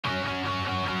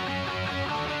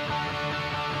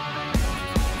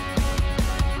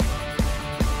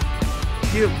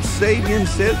Sabin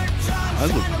said, I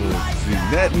look forward to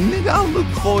seeing that. Nigga, I look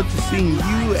forward to seeing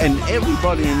you and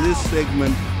everybody in this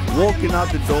segment walking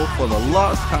out the door for the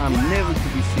last time, never to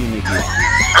be seen again.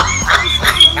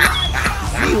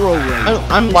 Zero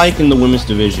rank. I'm liking the women's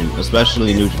division,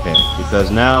 especially New Japan, because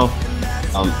now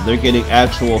they're getting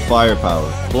actual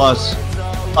firepower. Plus,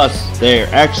 they're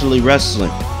actually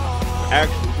wrestling.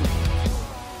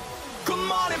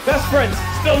 Best friends,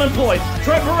 still employed.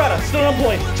 Troy Beretta, still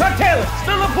employed. Chuck Taylor,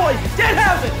 still employed.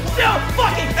 Denhausen, still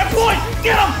fucking employed.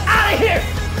 Get them out of here.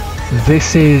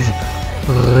 This is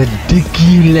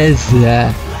ridiculous.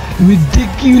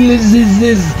 Ridiculous is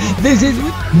this. This is.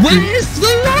 Where is the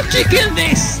logic in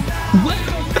this?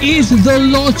 Where is the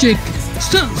logic?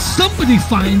 Somebody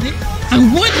find it,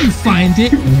 and when you find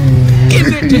it, give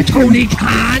it to Tony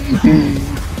Khan.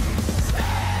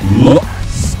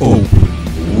 Let's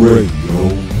open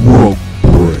radio rope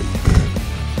break.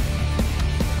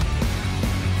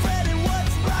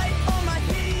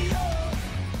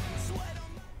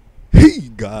 Hey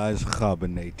guys, Kgabo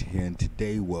and Adrian, and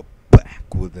today we're back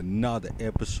with another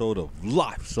episode of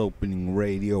Life's Opening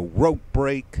Radio Rope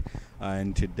Break.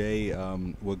 And today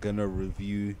we're gonna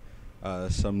review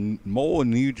some more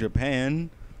New Japan.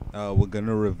 We're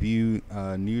gonna review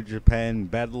New Japan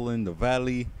Battle in the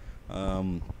Valley.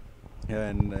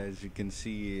 And as you can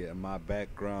see, my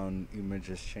background image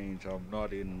has changed. I'm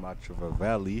not in much of a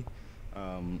valley.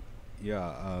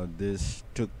 This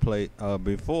took place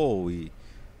before we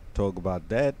talk about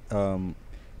that.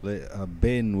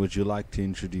 Ben, would you like to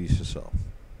introduce yourself?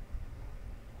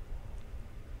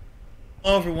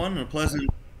 Hello everyone, a pleasant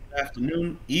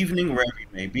afternoon, evening, wherever you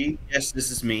may be. Yes,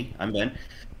 this is me. I'm Ben.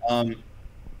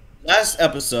 Last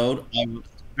episode, I was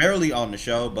barely on the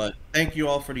show, but thank you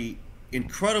all for the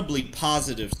incredibly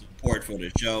positive support for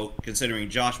the show. Considering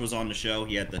Josh was on the show,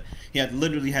 he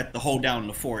literally had to hold down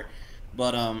the fort.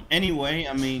 But anyway,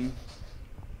 I mean,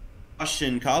 Josh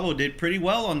and Kgabo did pretty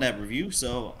well on that review,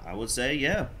 so I would say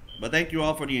yeah. But thank you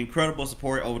all for the incredible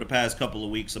support over the past couple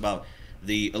of weeks about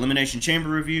the Elimination Chamber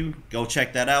review. Go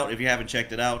check that out. If you haven't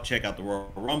checked it out, check out the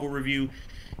Royal Rumble review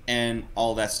and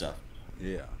all that stuff.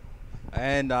 Yeah.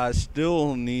 And I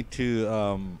still need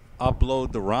to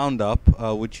upload the roundup,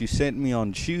 which you sent me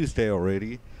on Tuesday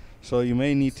already. So you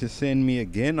may need to send me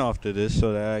again after this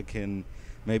so that I can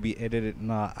maybe edit it.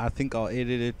 Nah, I think I'll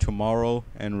edit it tomorrow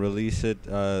and release it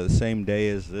same day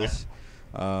as this.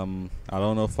 I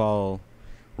don't know if I'll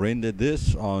render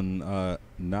this on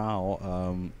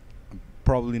now.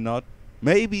 Probably not.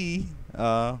 Maybe.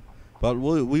 But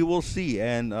we will see.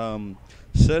 And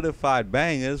Certified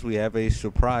Bangers, we have a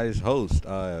surprise host.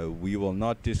 We will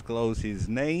not disclose his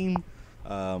name.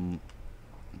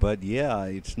 But yeah,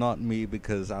 it's not me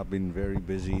because I've been very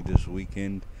busy this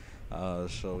weekend.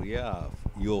 So yeah,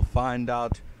 you'll find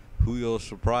out who your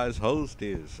surprise host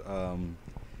is.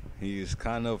 He's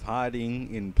kind of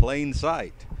hiding in plain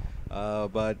sight.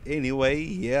 But anyway,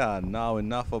 yeah, now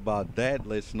enough about that.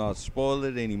 Let's not spoil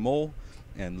it anymore.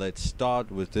 And let's start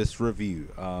with this review.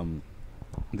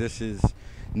 This is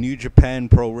New Japan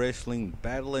Pro Wrestling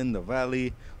Battle in the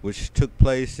Valley, which took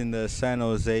place in the San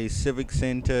Jose Civic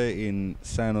Center in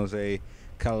San Jose,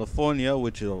 California,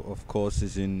 which of course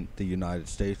is in the United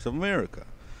States of America.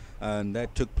 And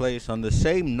that took place on the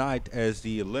same night as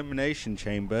the Elimination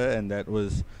Chamber, and that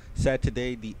was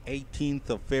Saturday the 18th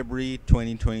of February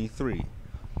 2023.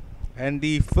 And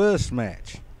the first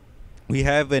match, we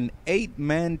have an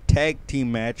 8-man tag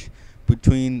team match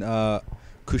between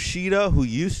KUSHIDA, who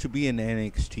used to be in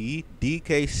NXT,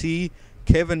 DKC,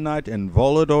 Kevin Knight, and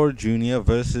Volador Jr.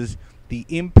 versus the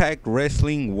Impact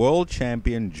Wrestling World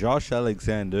Champion Josh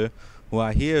Alexander, who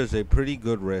I hear is a pretty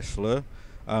good wrestler,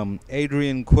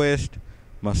 Adrian Quest,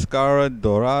 Mascara,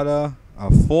 Dorada,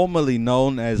 formerly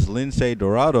known as Lince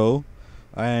Dorado,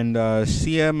 and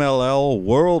CMLL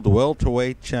World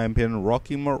Welterweight Champion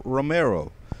Rocky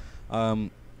Romero.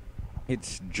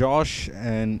 It's Josh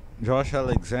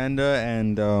Alexander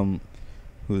and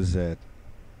who's that?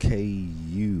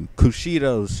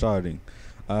 KUSHIDA is starting.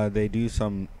 They do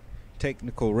some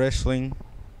technical wrestling.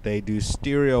 They do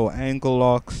stereo ankle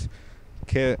locks.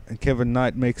 Kevin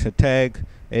Knight makes a tag.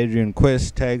 Adrian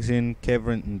Quest tags in.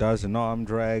 Kevin does an arm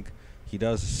drag. He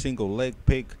does a single leg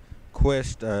pick.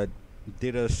 Quest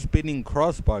did a spinning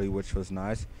crossbody, which was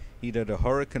nice. He did a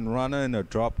hurricane runner and a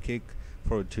drop kick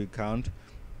for a 2 count.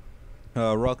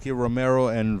 Rocky Romero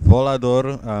and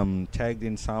Volador tagged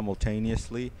in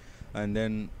simultaneously, and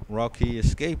then Rocky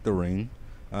escaped the ring.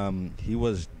 He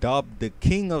was dubbed the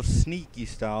King of Sneaky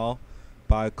Style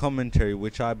by commentary,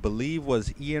 which I believe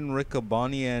was Ian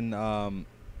Riccaboni and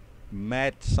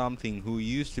Matt something, who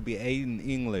used to be Aiden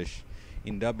English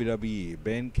in WWE.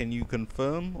 Ben, can you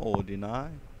confirm or deny?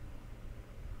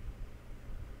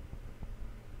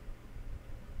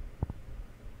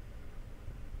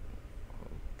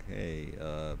 Okay,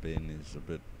 Ben is a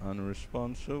bit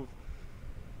unresponsive,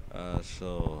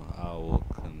 so I will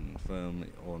confirm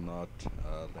or not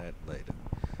that later.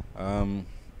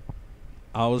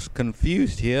 I was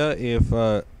confused here if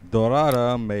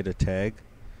Dorada made a tag.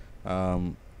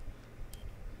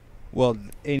 Well,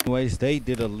 anyways, they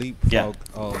did a leapfrog. Yeah.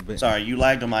 Oh, Sorry, you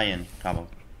lagged on my end, Kgabo.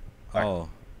 Oh,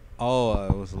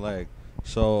 I was like,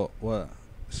 so what?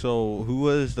 So who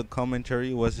was the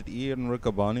commentary? Was it Ian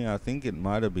Riccaboni? I think it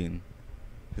might have been,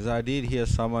 because I did hear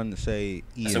someone say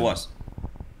Ian. Yes, it was.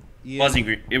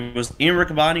 It was Ian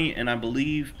Riccaboni and I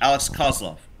believe Alex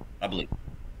Kozlov. I believe.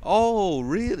 Oh,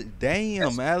 really? Damn,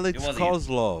 Yes, Alex it was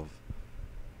Kozlov.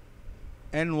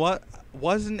 And what?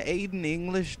 Wasn't Aiden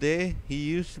English there? He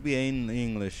used to be Aiden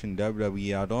English in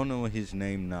WWE. I don't know his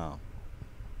name now.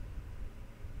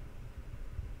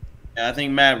 Yeah, I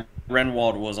think Matt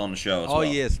Renwald was on the show as well. Oh,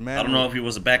 yes, Matt. I don't know if he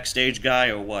was a backstage guy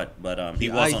or what, but he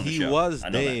was on the show. He was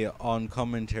there on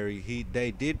commentary.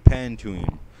 They did pan to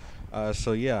him.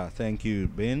 So yeah, thank you,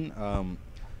 Ben.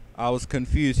 I was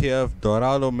confused here if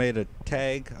Dorado made a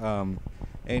tag.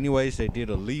 Anyways, they did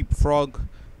a leapfrog.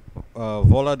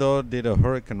 Volador did a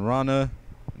hurricane runner.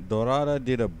 Dorada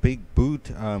did a big boot,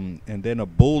 and then a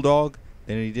bulldog.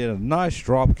 Then he did a nice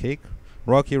drop kick.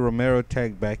 Rocky Romero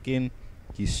tagged back in.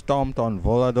 He stomped on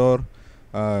Volador.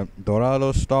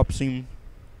 Dorado stops him.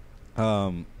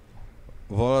 Volador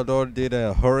did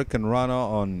a hurricane runner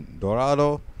on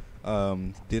Dorado.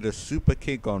 Did a super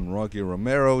kick on Rocky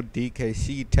Romero.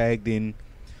 DKC tagged in.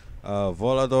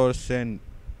 Volador sent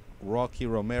Rocky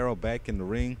Romero back in the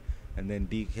ring, and then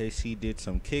DKC did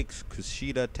some kicks.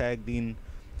 KUSHIDA tagged in.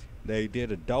 They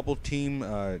did a double team.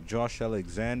 Josh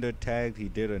Alexander tagged. He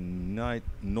did a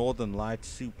Northern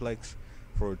Lights suplex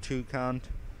for a 2 count.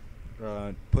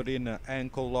 Put in an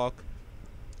ankle lock.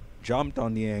 Jumped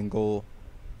on the ankle.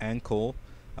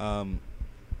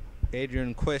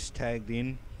 Adrian Quest tagged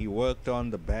in. He worked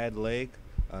on the bad leg.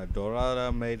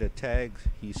 Dorada made a tag.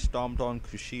 He stomped on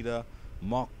KUSHIDA.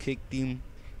 Mock kicked him.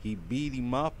 He beat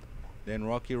him up. Then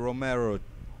Rocky Romero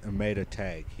made a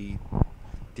tag. He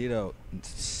did a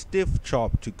stiff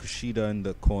chop to KUSHIDA in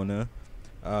the corner.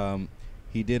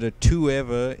 He did a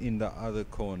 2-ever in the other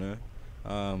corner.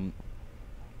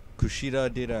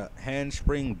 KUSHIDA did a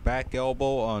handspring back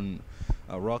elbow on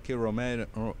Rocky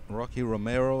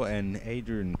Romero and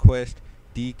Adrian Quest.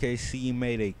 DKC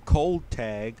made a cold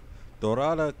tag.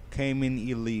 Dorada came in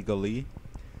illegally.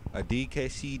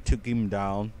 DKC took him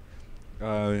down.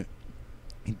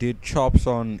 He did chops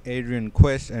on Adrian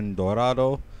Quest and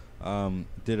Dorado.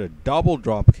 Did a double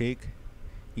drop kick.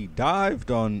 He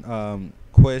dived on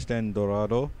Quest and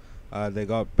Dorado. They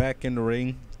got back in the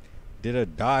ring. Did a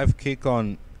dive kick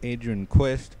on Adrian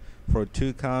Quest for a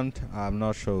 2 count. I'm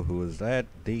not sure who was that.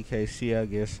 DKC, I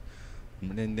guess.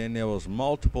 And then there was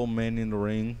multiple men in the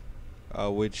ring,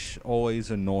 which always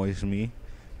annoys me.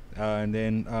 And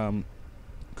then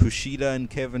KUSHIDA and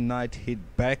Kevin Knight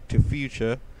hit Back to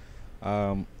Future.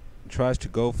 Tries to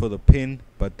go for the pin,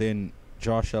 but then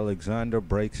Josh Alexander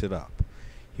breaks it up.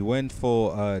 He went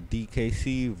for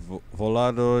DKC.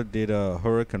 Volador did a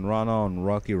hurricane runner on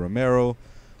Rocky Romero.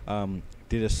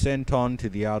 Did a senton to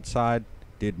the outside.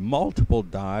 Did multiple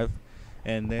dive.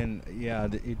 And then, yeah,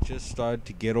 it just started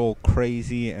to get all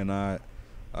crazy, and I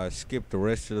skipped the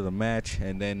rest of the match,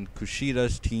 and then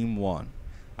KUSHIDA's team won.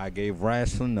 I gave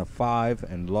Wrestling a 5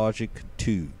 and Logic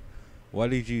 2. What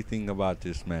did you think about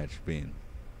this match, Ben?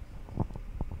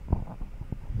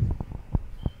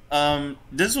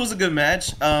 This was a good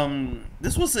match.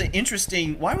 This was an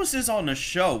interesting... Why was this on the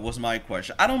show, was my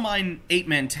question. I don't mind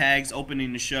 8-man tags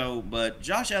opening the show, but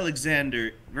Josh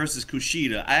Alexander versus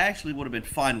KUSHIDA, I actually would have been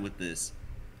fine with this.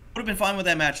 Would have been fine with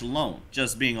that match alone,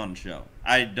 just being on the show.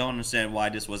 I don't understand why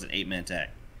this was an 8-man tag.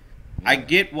 Yeah. I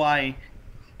get why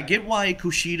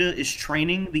KUSHIDA is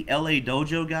training the LA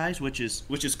Dojo guys, which is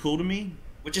cool to me,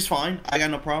 which is fine. I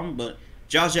got no problem, but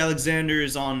Josh Alexander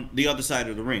is on the other side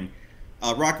of the ring.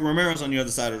 Rocky Romero's on the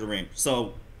other side of the ring.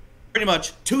 So, pretty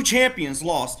much, 2 champions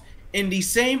lost in the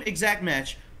same exact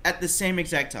match at the same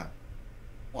exact time.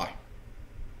 Why?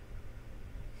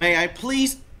 May I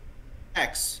please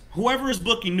ask, whoever is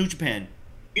booking New Japan,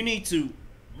 you need to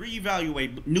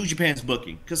reevaluate New Japan's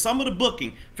booking. Because some of the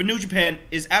booking for New Japan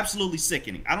is absolutely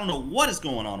sickening. I don't know what is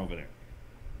going on over there.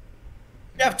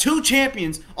 You have 2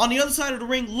 champions on the other side of the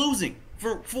ring losing.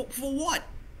 For what?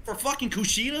 For fucking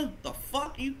KUSHIDA? The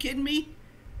fuck? Are you kidding me?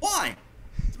 Why?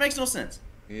 This makes no sense.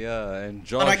 Yeah, and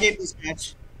Josh... But I gave this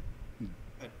match...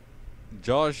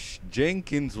 Josh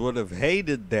Jenkins would have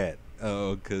hated that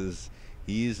because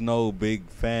he's no big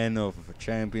fan of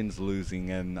champions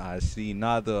losing, and I see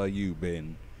neither are you,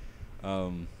 Ben.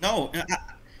 No,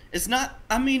 it's not.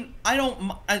 I mean, I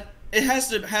don't. It has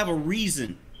to have a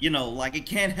reason. You know, like it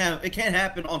can't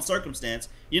happen on circumstance.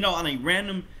 You know,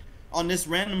 on this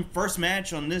random first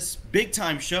match on this big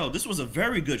time show. This was a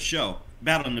very good show,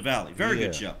 Battle in the Valley. Very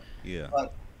good show. Yeah.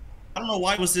 But I don't know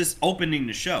why was this opening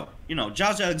the show. You know,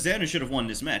 Josh Alexander should have won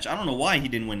this match. I don't know why he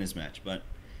didn't win this match, but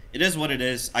it is what it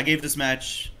is. I gave this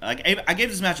match. I gave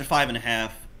this match a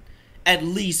 5.5. At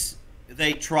least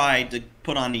they tried to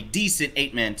put on a decent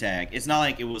 8-man tag. It's not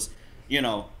like it was, you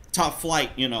know, Top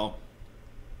Flight. You know,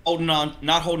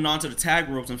 not holding on to the tag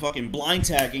ropes and fucking blind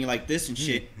tagging like this and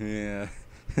shit. Yeah.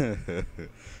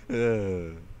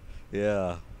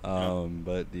 Yeah.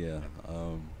 But yeah.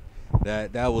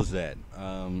 That was that.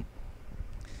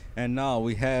 And now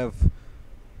we have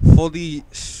for the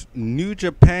New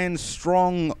Japan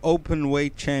Strong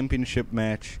Openweight Championship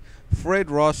match,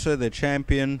 Fred Rosser, the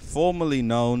champion, formerly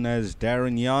known as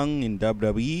Darren Young in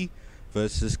WWE,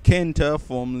 versus KENTA,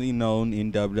 formerly known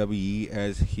in WWE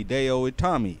as Hideo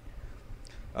Itami.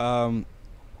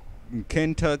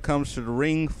 KENTA comes to the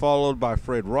ring, followed by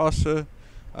Fred Rosser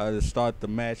to start the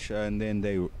match, and then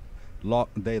they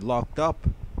locked up.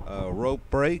 Rope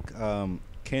break.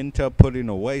 KENTA put in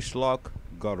a waist lock,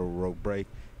 got a rope break.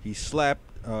 He slapped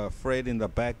Fred in the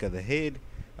back of the head.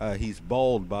 He's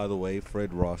bald, by the way,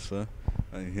 Fred Rosser.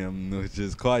 Which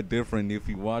is quite different. If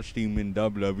you watched him in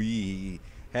WWE, he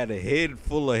had a head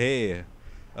full of hair.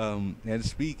 And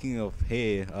speaking of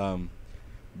hair,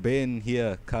 Ben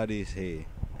here cut his hair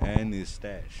and his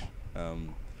stash.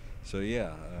 So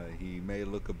yeah, he may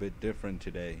look a bit different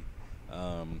today.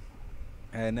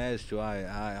 And as to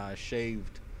I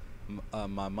shaved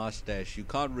my mustache. You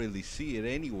can't really see it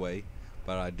anyway,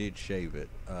 but I did shave it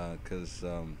because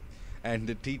and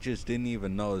the teachers didn't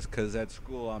even notice, because at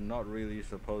school I'm not really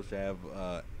supposed to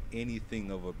have anything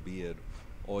of a beard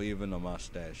or even a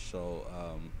mustache. So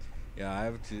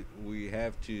yeah, we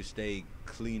have to stay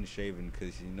clean shaven,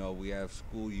 because you know we have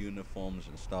school uniforms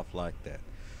and stuff like that.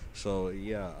 So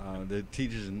yeah, the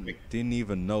teachers didn't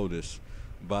even notice,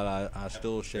 but I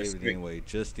still shave it anyway,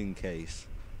 just in case,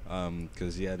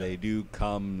 because yeah, they do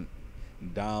come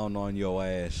down on your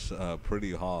ass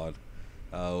pretty hard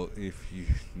if you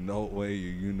don't wear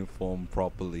your uniform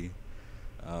properly.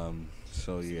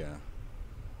 So yeah.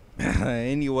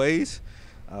 Anyways,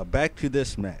 back to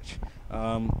this match.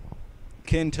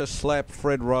 KENTA slapped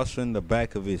Fred Rosser in the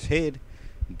back of his head,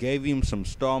 gave him some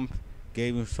stomp,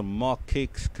 gave him some mock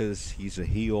kicks because he's a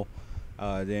heel.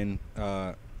 Then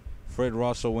Fred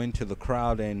Rosser went to the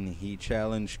crowd and he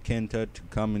challenged KENTA to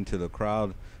come into the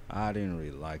crowd. I didn't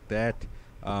really like that.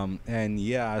 And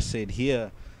yeah, I said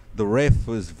here, the ref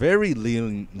was very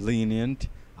lenient.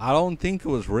 I don't think it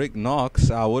was Rick Knox.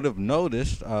 I would have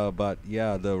noticed, but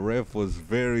yeah, the ref was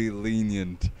very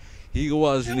lenient. He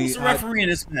wasn't. Who's the referee in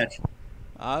this match?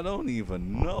 I don't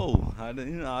even know. I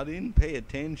didn't pay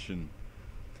attention.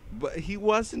 But he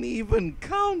wasn't even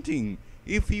counting.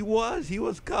 If he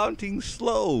was counting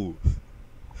slow.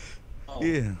 Oh.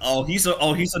 Yeah. He's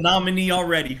a nominee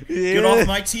already. Yeah. Get off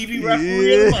my TV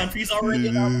referee of the month. He's already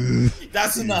a nominee.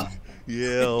 That's enough.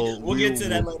 Yeah, we'll get to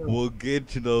that later. We'll get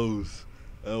to those.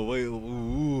 Wait,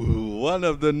 one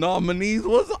of the nominees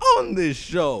was on this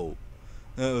show.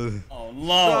 Oh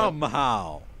Lord!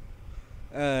 Somehow.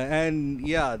 And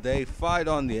yeah, they fight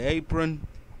on the apron.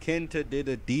 KENTA did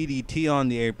a DDT on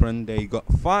the apron. They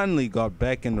finally got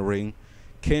back in the ring.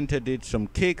 KENTA did some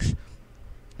kicks,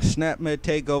 snapmare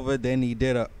takeover. Then he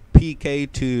did a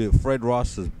PK to Fred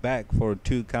Ross's back for a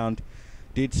 2 count.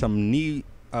 Did some knee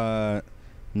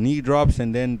drops,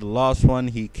 and then the last one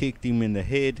he kicked him in the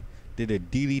head. Did a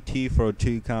DDT for a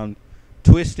 2 count,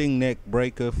 twisting neck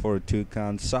breaker for a 2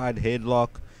 count, side headlock,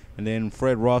 and then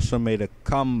Fred Rosser made a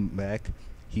comeback.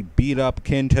 He beat up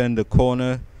KENTA in the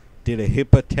corner, did a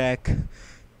hip attack.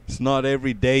 It's not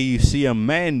every day you see a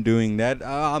man doing that.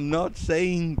 I'm not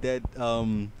saying that,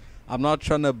 I'm not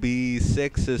trying to be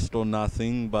sexist or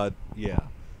nothing, but yeah.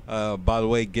 By the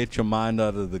way, get your mind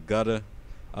out of the gutter.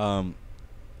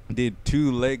 Did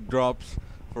 2 leg drops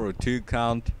for a 2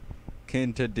 count.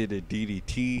 KENTA did a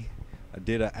DDT.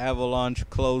 Did an avalanche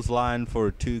clothesline for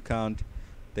a 2 count.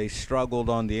 They struggled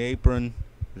on the apron.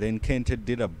 Then KENTA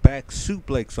did a back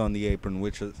suplex on the apron,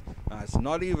 which is it's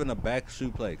not even a back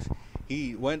suplex.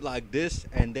 He went like this,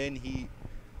 and then he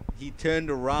turned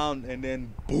around, and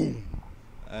then boom,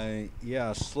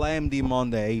 yeah, slammed him on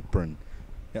the apron.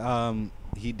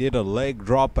 He did a leg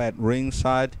drop at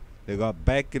ringside. They got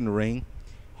back in the ring.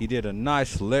 He did a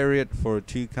nice lariat for a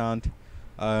 2 count.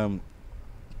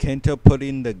 Kenta put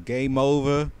in the game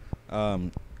over.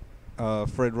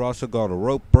 Fred Rosser got a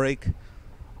rope break.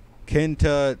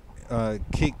 Kenta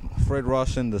kicked Fred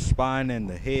Rosser in the spine and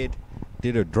the head.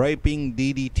 Did a draping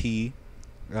DDT.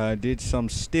 Did some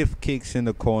stiff kicks in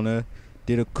the corner.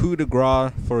 Did a coup de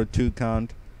grace for a 2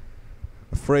 count.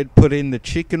 Fred put in the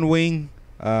chicken wing.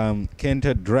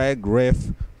 Kenta dragged ref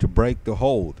to break the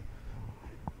hold.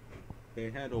 They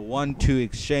had a 1-2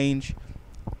 exchange.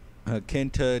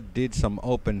 Kenta did some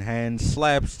open hand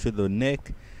slaps to the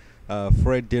neck.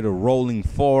 Fred did a rolling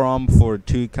forearm for a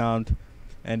 2 count.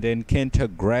 And then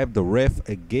Kenta grabbed the ref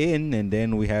again, and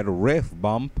then we had a ref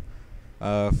bump.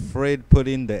 Fred put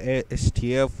in the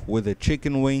STF with a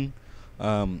chicken wing.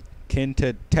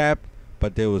 Kenta tapped,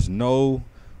 but there was no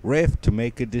ref to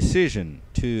make a decision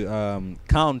to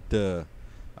count the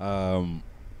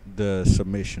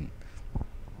submission.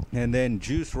 And then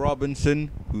Juice Robinson,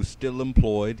 who's still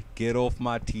employed, get off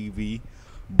my TV.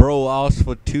 Bro asked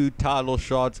for 2 title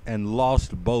shots and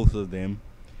lost both of them.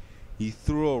 He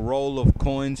threw a roll of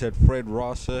coins at Fred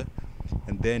Rosser,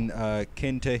 and then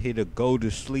Kenta hit a go to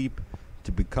sleep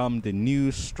to become the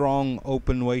new strong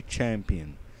openweight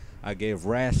champion. I gave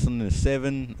Wrestling a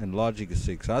 7 and Logic a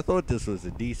 6. I thought this was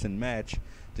a decent match,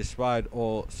 despite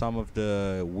some of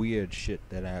the weird shit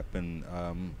that happened.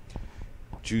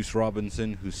 Juice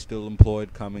Robinson, who's still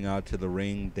employed, coming out to the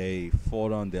ring. They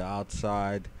fought on the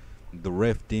outside. The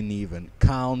ref didn't even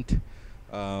count.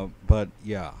 But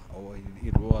yeah,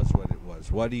 it was what it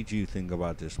was. What did you think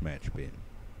about this match, Ben?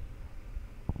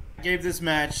 I gave this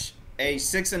match a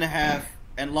 6.5,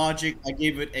 and Logic, I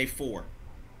gave it a 4. I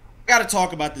gotta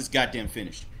talk about this goddamn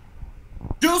finish.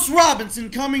 Juice Robinson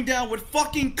coming down with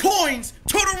fucking coins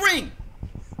to the ring.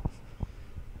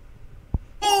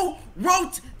 Who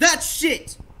wrote that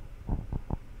shit?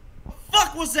 The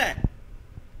fuck was that?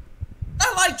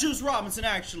 I like Juice Robinson,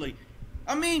 actually.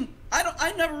 I mean,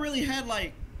 I never really had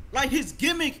like his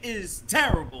gimmick is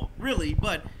terrible, really,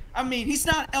 but I mean, he's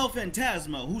not El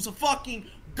Phantasmo, who's a fucking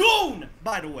goon,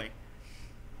 by the way.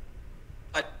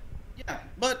 But yeah,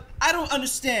 but I don't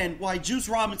understand why Juice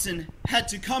Robinson had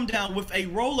to come down with a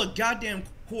roll of goddamn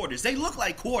quarters. They look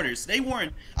like quarters. They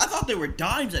weren't. I thought they were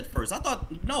dimes at first. I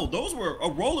thought, no, those were a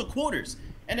roll of quarters.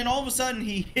 And then all of a sudden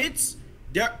he hits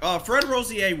Fred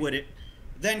Rosier with it.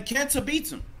 Then Kenta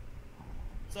beats him.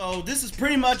 So this is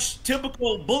pretty much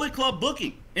typical Bullet Club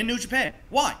booking in New Japan.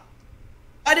 Why?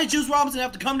 Why did Juice Robinson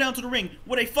have to come down to the ring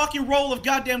with a fucking roll of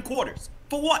goddamn quarters?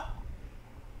 For what?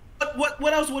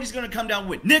 What else was he gonna come down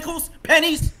with? Nickels?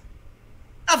 Pennies?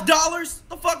 Of dollars?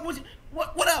 The fuck was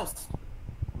what else?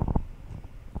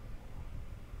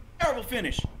 Terrible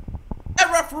finish.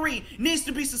 That referee needs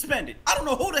to be suspended. I don't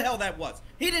know who the hell that was.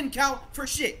 He didn't count for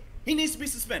shit. He needs to be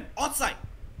suspended on site.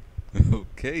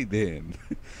 Okay then.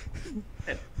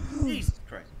 Jesus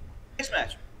Christ. Next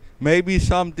match. Maybe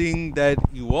something that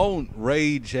you won't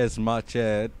rage as much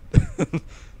at.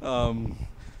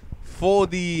 For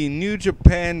the New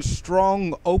Japan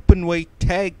Strong Openweight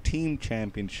Tag Team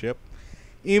Championship,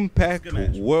 Impact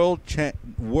World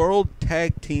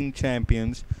Tag Team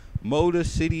Champions Motor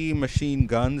City Machine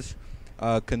Guns,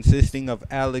 consisting of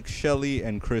Alex Shelley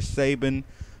and Chris Sabin,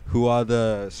 who are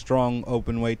the Strong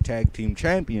Openweight Tag Team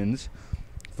Champions,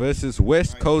 versus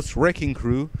West Coast Wrecking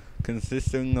Crew,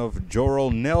 consisting of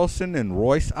Jorel Nelson and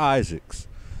Royce Isaacs.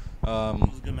 It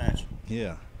was a good match.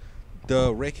 Yeah.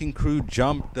 The Wrecking Crew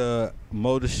jumped the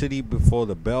Motor City before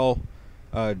the bell.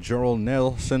 Jorel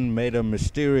Nelson made a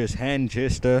mysterious hand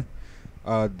gesture.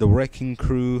 The Wrecking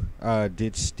Crew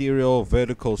did stereo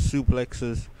vertical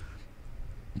suplexes.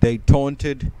 They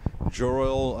taunted.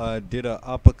 Jorel did an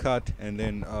uppercut, and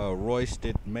then Royce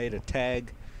made a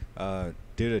tag.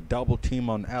 Did a double team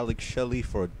on Alex Shelley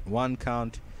for 1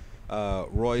 count.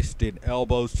 Royce did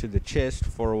elbows to the chest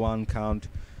for a 1 count.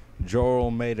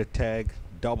 Jorel made a tag,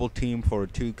 double team for a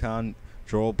 2 count.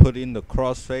 Jorel put in the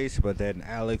crossface, but then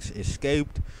Alex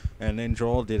escaped, and then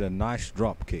Jorel did a nice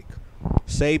drop kick.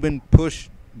 Sabin pushed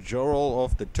Jorel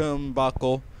off the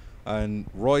turnbuckle, and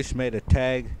Royce made a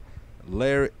tag.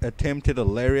 Attempted a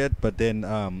lariat, but then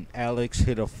Alex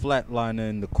hit a flatliner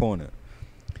in the corner.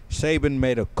 Sabin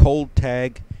made a cold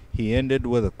tag. He ended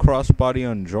with a crossbody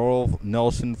on Jorel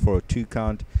Nelson for a 2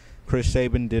 count. Chris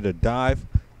Sabin did a dive.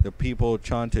 The people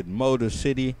chanted Motor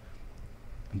City.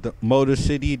 The Motor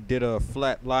City did a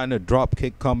flatliner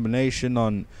dropkick combination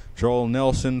on Jorel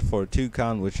Nelson for a 2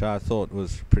 count, which I thought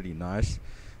was pretty nice.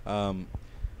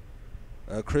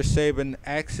 Chris Sabin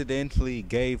accidentally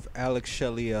gave Alex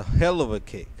Shelley a hell of a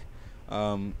kick.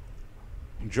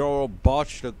 Jorel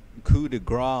botched a coup de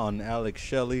grace on Alex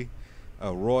Shelley.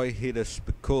 Royce hit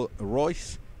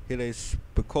hit a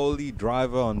Spicoli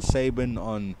driver on Sabin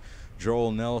on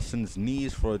Jorel Nelson's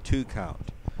knees for a 2 count.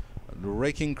 The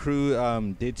Wrecking Crew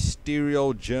did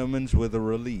stereo Germans with a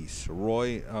release.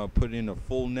 Roy put in a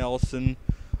full Nelson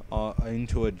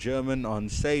into a German on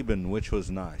Sabin, which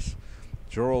was nice.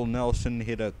 Jorel Nelson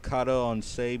hit a cutter on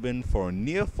Sabin for a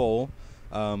near fall,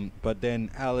 but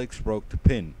then Alex broke the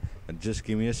pin. Just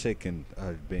give me a second,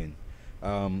 Ben.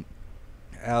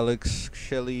 Alex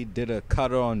Shelley did a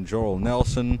cutter on Jorel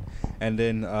Nelson, and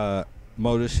then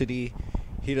Motor City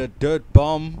hit a dirt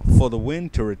bomb for the win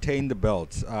to retain the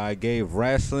belts. I gave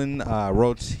Wrestling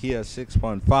wrote here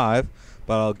 6.5,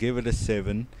 but I'll give it a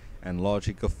 7, and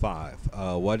Logic a 5.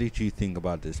 What did you think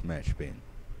about this match, Ben?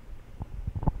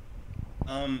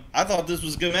 I thought this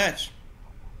was a good match.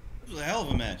 This was a hell of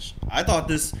a match. I thought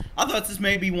this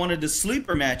may be one of the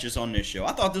sleeper matches on this show.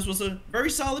 I thought this was a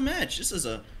very solid match. This is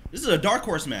a dark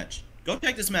horse match. Go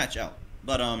check this match out.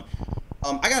 But I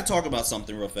gotta talk about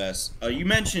something real fast. You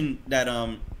mentioned that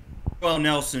Jorel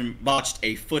Nelson botched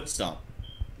a foot stomp.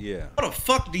 Yeah. How the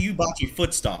fuck do you botch a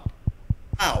foot stomp?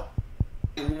 How?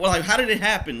 Well, like, how did it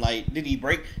happen? Like, did he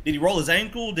break? Did he roll his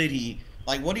ankle? Did he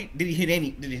did he hit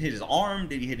any? Did he hit his arm?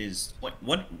 Did he hit his what?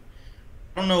 I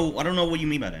don't know. I don't know what you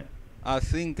mean by that. I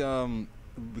think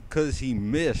because he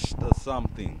missed or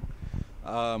something.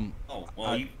 Oh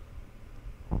well,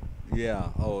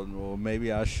 yeah. Oh, well,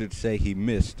 maybe I should say he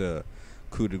missed a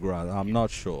coup de grace. I'm not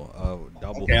sure.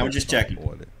 Double. Okay, I'm just checking.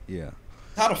 Yeah.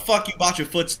 How the fuck you botch your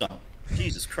foot stomp?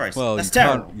 Jesus Christ. Well, that's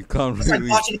terrible. You can't It's really.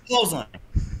 like botching a clothesline.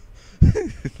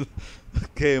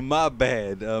 Okay, my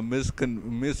bad.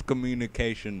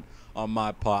 Miscommunication on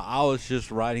my part. I was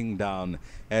just writing down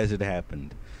as it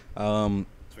happened. That's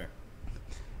fair.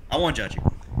 I won't judge you.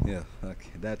 Yeah,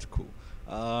 okay, that's cool.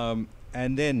 And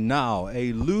then now,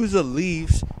 a loser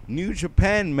leaves New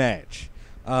Japan match.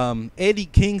 Eddie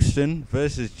Kingston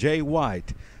versus Jay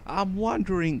White. I'm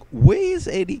wondering, where is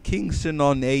Eddie Kingston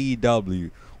on AEW?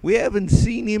 We haven't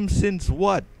seen him since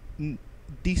what?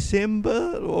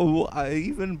 December? Or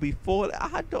even before?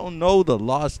 I don't know the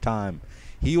last time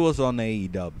he was on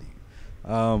AEW.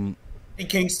 Eddie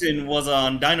Kingston was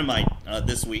on Dynamite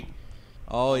this week.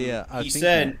 Oh, yeah. He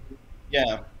said,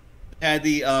 had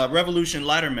the Revolution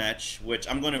ladder match, which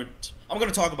I'm gonna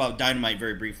talk about Dynamite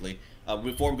very briefly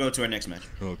before we go to our next match.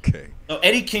 Okay. So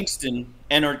Eddie Kingston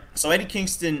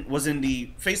was in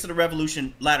the Face of the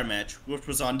Revolution ladder match, which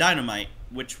was on Dynamite,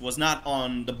 which was not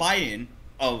on the buy-in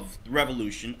of the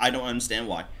Revolution. I don't understand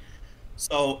why.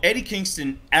 So Eddie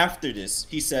Kingston, after this,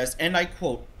 he says, and I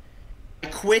quote, "I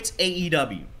quit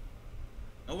AEW.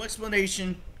 No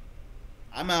explanation.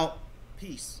 I'm out.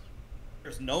 Peace."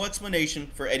 There's no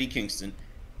explanation for Eddie Kingston.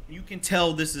 You can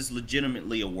tell this is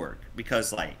legitimately a work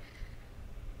because, like,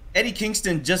 Eddie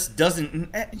Kingston just doesn't.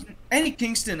 Eddie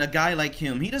Kingston, a guy like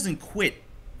him, he doesn't quit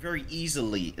very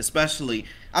easily. Especially,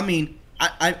 I mean,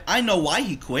 I know why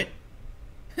he quit.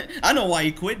 I know why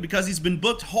he quit because he's been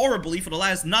booked horribly for the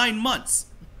last 9 months.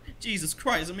 Jesus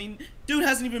Christ! I mean, dude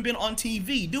hasn't even been on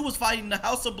TV. Dude was fighting the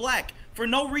House of Black for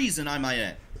no reason, I might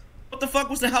add. What the fuck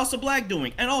was the House of Black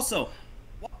doing? And also,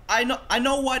 I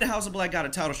know why the House of Black got a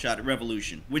title shot at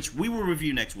Revolution, which we will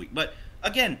review next week. But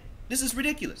again, this is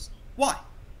ridiculous. Why?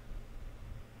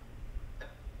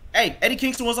 Hey, Eddie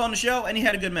Kingston was on the show and he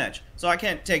had a good match, so I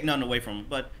can't take nothing away from him.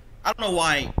 But I don't know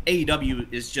why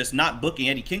AEW is just not booking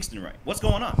Eddie Kingston right. What's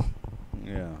going on?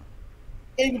 Yeah.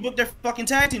 They didn't even book their fucking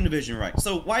tag team division right.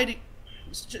 So why did?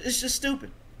 It's just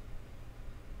stupid.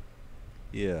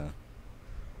 Yeah.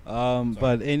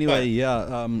 But anyway,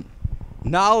 yeah.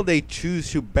 Now they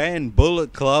choose to ban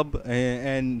Bullet Club,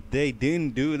 and they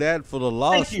didn't do that for the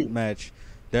last match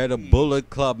that a Bullet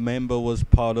Club member was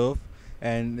part of.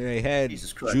 And they had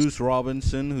Juice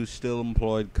Robinson, who's still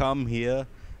employed, come here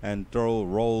and throw a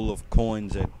roll of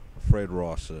coins at Fred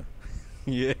Rosser.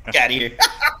 Yeah. Get out of here.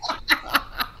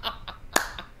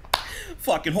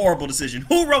 Fucking horrible decision.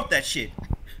 Who wrote that shit?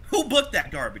 Who booked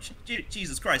that garbage?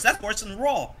 Jesus Christ, that's worse than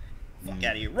Raw. Fuck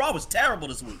out of here. Raw was terrible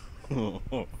this week.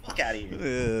 Fuck out of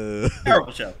here.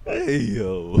 Terrible show. Hey,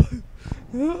 yo.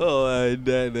 Oh,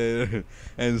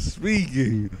 and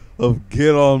speaking of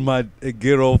get off my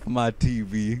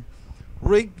TV,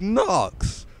 Rick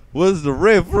Knox was the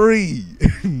referee.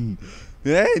 And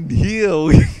here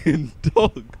we can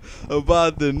talk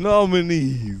about the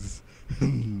nominees.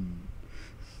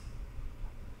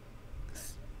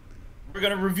 We're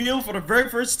going to reveal for the very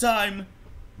first time,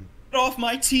 Get Off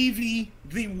My TV,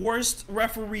 the worst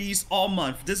referees all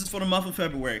month. This is for the month of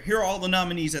February. Here are all the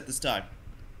nominees at this time.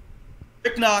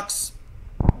 Rick Knox,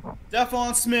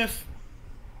 Stephon Smith,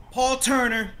 Paul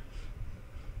Turner,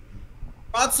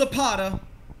 Rod Zapata,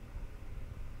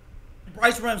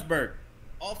 Bryce Remsburg.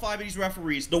 All 5 of these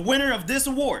referees. The winner of this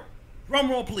award. Drum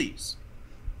roll, please.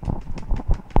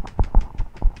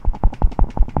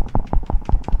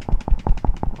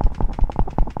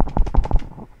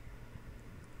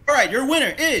 All right, your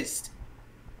winner is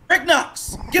Rick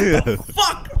Knox. Get the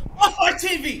fuck off our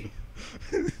TV.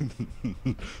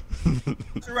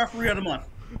 That's your referee of the month.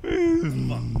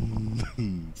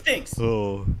 Stinks.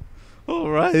 Oh, all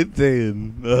right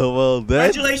then. Well,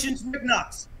 Congratulations, Rick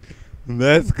Knox.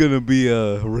 That's gonna be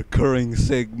a recurring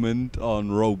segment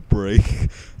on Rope Break.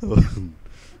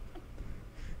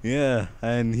 Yeah,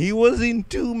 and he was in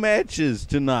 2 matches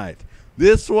tonight.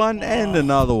 This one and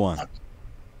another one.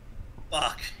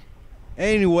 Fuck.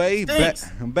 Anyway,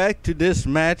 back to this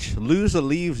match. Loser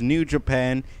leaves New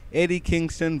Japan. Eddie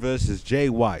Kingston versus Jay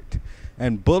White.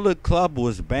 And Bullet Club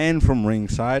was banned from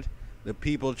ringside. The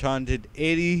people chanted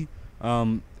Eddie.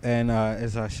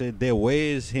 As I said there,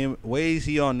 where is he on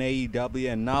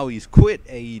AEW? And now he's quit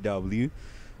AEW.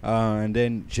 And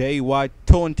then Jay White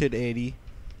taunted Eddie.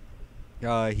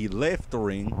 He left the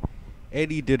ring.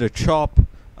 Eddie did a chop.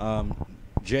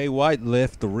 Jay White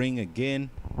left the ring again.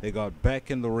 They got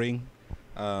back in the ring.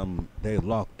 They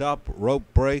locked up. Rope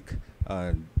break.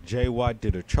 Jay White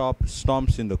did a chop.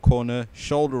 Stomps in the corner.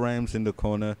 Shoulder rams in the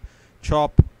corner.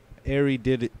 Chop. Eddie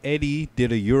did a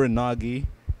uranagi.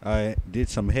 Did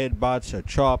some headbutts. A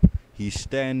chop. He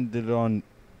standed on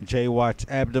Jay White's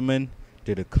abdomen.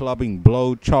 Did a clubbing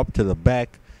blow. Chop to the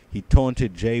back. He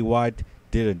taunted Jay White.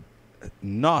 Did a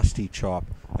nasty chop.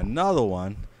 Another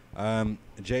one.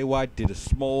 Jay White did a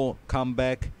small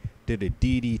comeback. Did a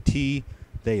DDT.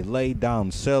 They laid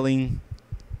down selling.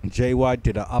 Jay White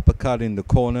did an uppercut in the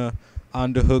corner,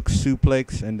 underhook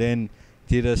suplex, and then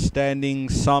did a standing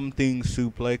something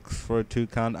suplex for a 2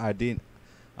 count.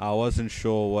 I wasn't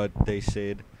sure what they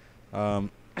said.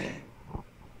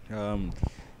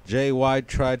 Jay White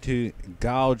tried to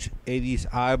gouge Eddie's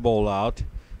eyeball out.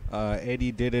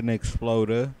 Eddie did an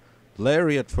exploder,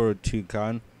 lariat for a 2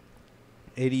 count.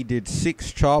 Eddie did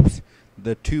 6 chops.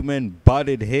 The 2 men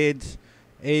butted heads.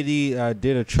 Eddie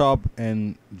did a chop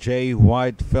and Jay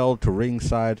White fell to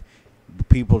ringside. The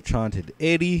people chanted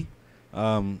Eddie.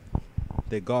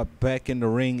 They got back in the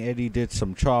ring. Eddie did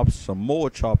some chops, some more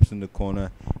chops in the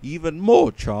corner, even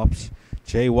more chops.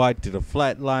 Jay White did a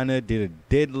flatliner, did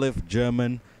a deadlift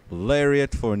German,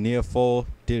 lariat for a near fall,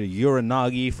 did a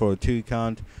uranagi for a 2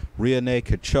 count, rear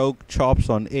naked choke, chops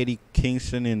on Eddie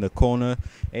Kingston in the corner.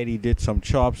 Eddie did some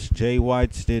chops. Jay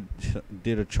White did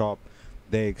a chop.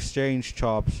 They exchanged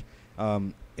chops.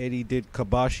 Eddie did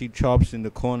Kabashi chops in the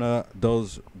corner,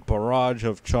 those barrage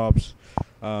of chops.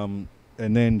 And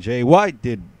then Jay White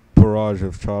did barrage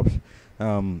of chops.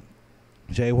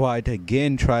 Jay White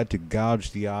again tried to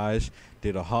gouge the eyes,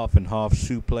 did a half and half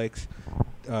suplex.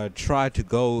 Tried to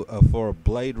go for a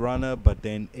Blade Runner, but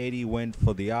then Eddie went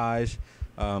for the eyes.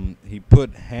 He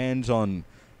put hands on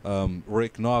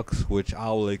Rick Knox, which I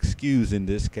will excuse in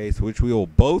this case, which we will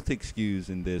both excuse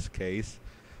in this case,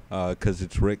 because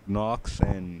it's Rick Knox.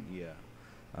 And yeah,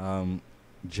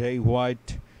 Jay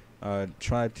White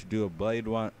tried to do a Blade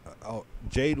Runner.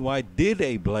 Jay White did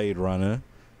a Blade Runner,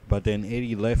 but then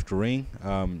Eddie left the ring.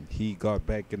 He got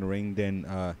back in the ring.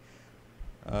 Then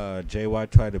Jay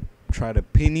White tried to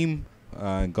pin him,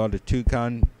 got a 2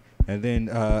 count. And then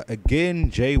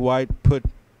again, Jay White put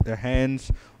the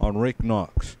hands on Rick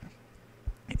Knox.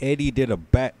 Eddie did a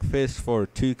back fist for a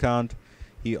 2 count.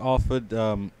 He offered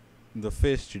the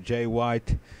fist to Jay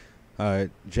White.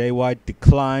 Jay White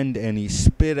declined and he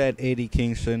spit at Eddie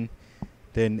Kingston.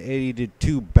 Then Eddie did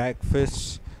 2 back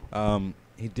fists.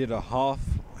 He did a half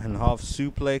and half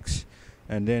suplex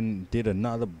and then did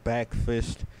another back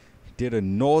fist. He did a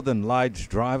Northern Lights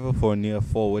driver for a near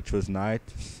fall, which was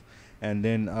nice. And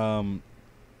then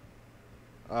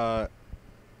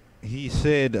he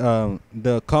said,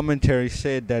 the commentary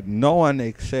said that no one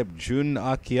except Jun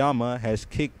Akiyama has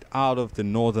kicked out of the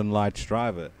Northern Lights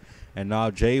driver. And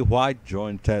now Jay White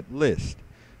joined that list.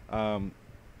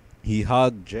 He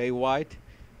hugged Jay White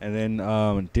and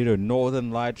then did a Northern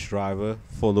Lights driver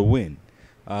for the win.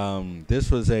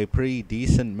 This was a pretty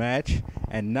decent match.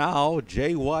 And now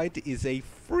Jay White is a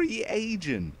free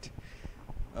agent.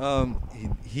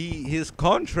 His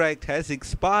contract has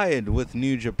expired with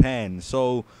New Japan,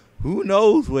 so who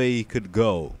knows where he could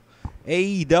go.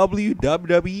 AEW,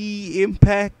 WWE,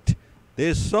 Impact,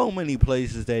 there's so many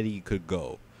places that he could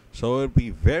go, so it'd be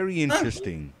very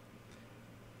interesting.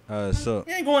 So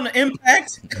he ain't going to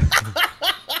Impact.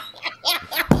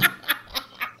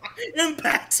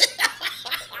 Impact.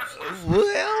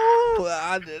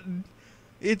 Well,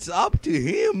 it's up to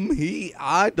him.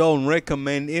 I don't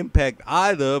recommend Impact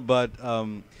either, but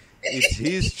it's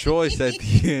his choice at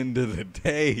the end of the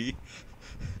day.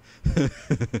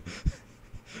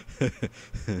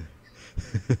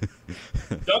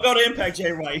 Don't go to Impact,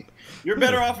 Jay White. You're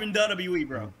better off in WWE,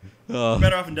 bro. You're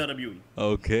better off in WWE.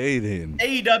 Okay, then.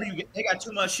 AEW, they got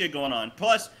too much shit going on.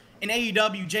 Plus, in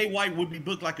AEW, Jay White would be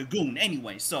booked like a goon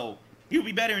anyway, so he'll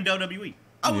be better in WWE.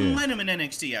 I wouldn't mind him in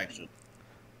NXT, actually.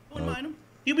 I wouldn't mind him.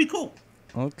 He'll be cool.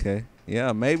 Okay.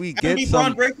 Yeah, maybe Gonna get be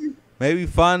some. Braun Breaker? Maybe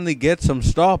finally get some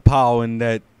star power in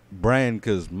that brand,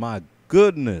 because my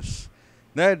goodness,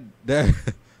 that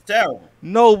Terrible.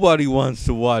 nobody wants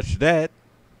to watch that.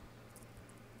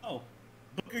 Oh,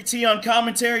 Booker T on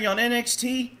commentary on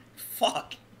NXT?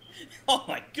 Fuck. Oh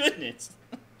my goodness.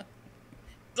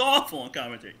 It's awful on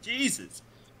commentary. Jesus.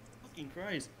 Fucking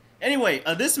Christ. Anyway,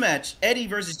 this match, Eddie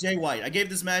versus Jay White. I gave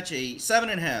this match a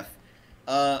 7.5.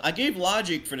 I gave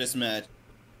Logic for this match.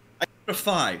 I gave it a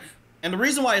 5. And the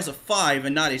reason why it's a 5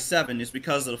 and not a 7 is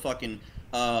because of the fucking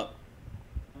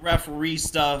referee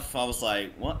stuff. I was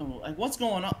like, what's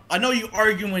going on? I know you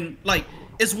arguing, like,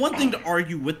 it's one thing to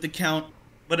argue with the count,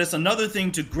 but it's another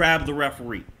thing to grab the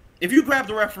referee. If you grab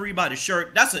the referee by the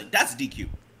shirt, that's DQ.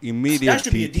 Immediate That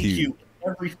should be a DQ.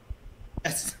 DQ.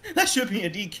 That should be a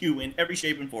DQ in every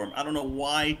shape and form. I don't know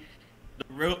why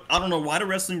the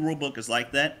wrestling rule book is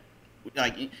like that.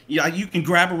 Like, you can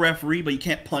grab a referee, but you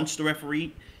can't punch the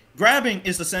referee. Grabbing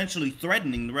is essentially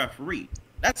threatening the referee.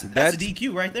 That's a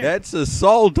DQ right there. That's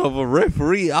assault of a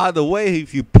referee. Either way,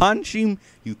 if you punch him,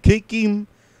 you kick him,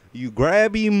 you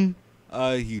grab him,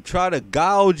 you try to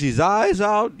gouge his eyes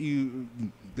out, you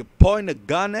point a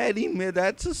gun at him,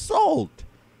 that's assault.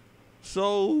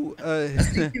 So,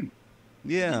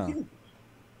 yeah.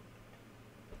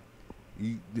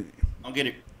 I'll get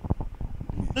it.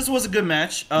 This was a good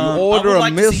match. You order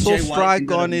a missile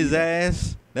strike on his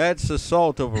ass, that's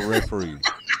assault of a referee.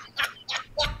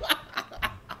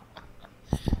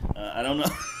 I don't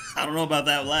know. I don't know about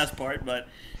that last part, but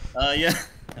yeah,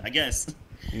 I guess.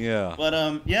 Yeah.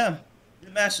 But yeah,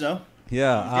 good match though.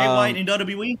 Yeah. Jay White in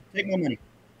WWE, take my money.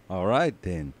 All right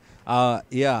then.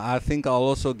 Yeah, I think I'll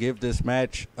also give this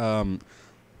match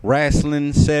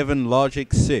Wrestling 7,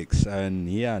 Logic 6.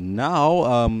 And yeah,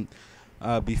 now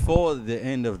before the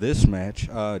end of this match,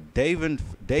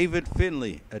 David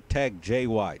Finlay attacked Jay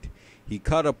White. He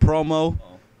cut a promo,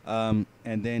 and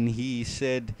then he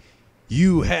said,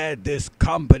 "You had this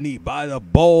company by the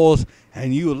balls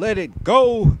and you let it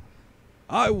go.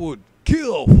 I would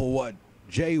kill for what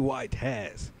Jay White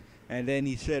has." And then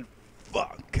he said,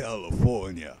 "Fuck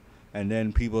California." And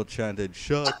then people chanted,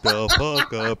 "Shut the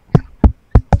fuck up.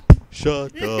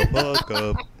 Shut the fuck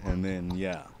up." And then,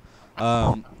 yeah.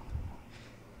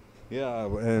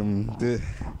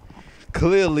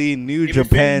 Clearly New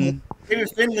Japan. David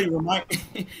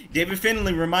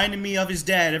Finlay reminded me of his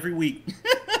dad every week.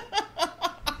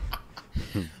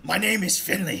 "My name is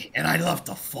Finlay, and I love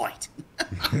to fight."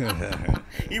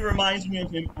 He reminds me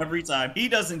of him every time. He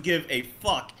doesn't give a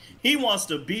fuck. He wants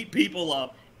to beat people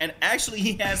up, and actually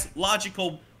he has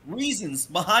logical reasons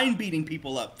behind beating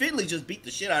people up. Finlay just beat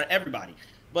the shit out of everybody.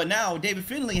 But now David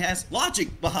Finlay has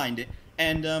logic behind it,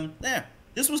 and yeah,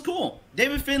 this was cool.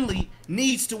 David Finlay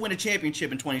needs to win a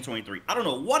championship in 2023. I don't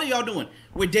know. What are y'all doing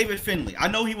with David Finlay? I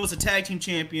know he was a tag team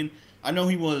champion. I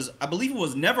believe he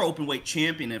was never Openweight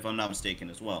champion, if I'm not mistaken,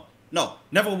 as well. No,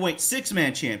 never Openweight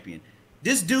 6-man champion.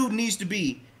 This dude needs to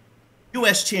be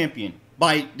U.S. champion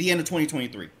by the end of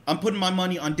 2023. I'm putting my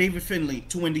money on David Finlay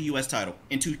to win the U.S. title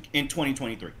in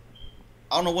 2023.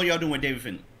 I don't know what y'all doing with David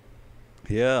Finlay.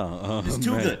 Yeah. It's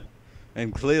too good.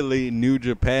 And clearly New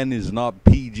Japan is not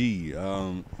PG.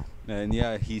 And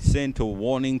yeah, he sent a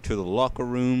warning to the locker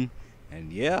room.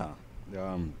 And yeah.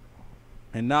 And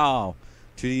now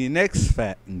to the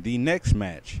next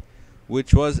match,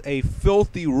 which was a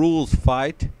filthy rules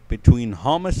fight between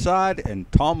Homicide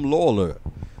and Tom Lawlor.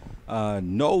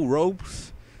 No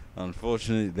ropes.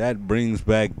 Unfortunately, that brings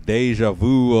back deja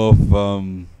vu of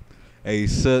a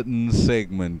certain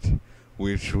segment,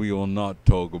 which we will not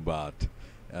talk about.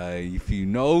 If you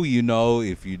know, you know.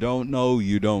 If you don't know,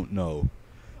 you don't know.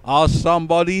 Ask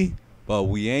somebody, but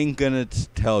we ain't gonna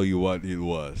tell you what it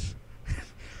was.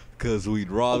 Because we'd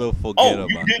rather forget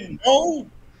about it. Oh, you didn't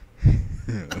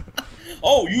know?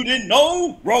 Oh, you didn't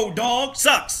know? Road Dogg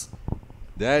sucks.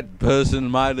 That person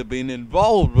might have been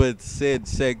involved with said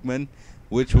segment,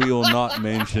 which we will not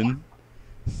mention.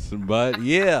 But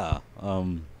yeah.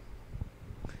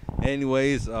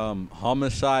 Anyways,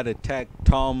 Homicide attacked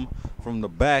Tom from the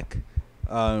back.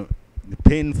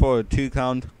 Pin for a 2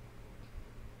 count.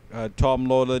 Tom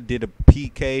Lawlor did a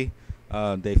PK.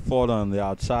 They fought on the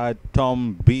outside.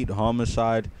 Tom beat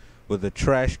Homicide with a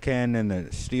trash can and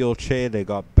a steel chair. They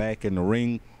got back in the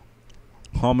ring.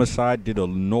 Homicide did a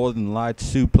Northern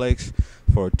Lights suplex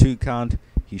for a 2 count.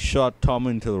 He shot Tom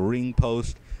into the ring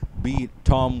post, beat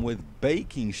Tom with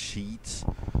baking sheets.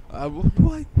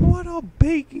 What are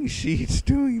baking sheets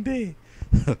doing there?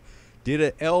 Did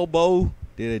an elbow,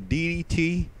 did a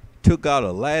DDT, took out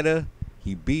a ladder.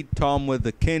 He beat Tom with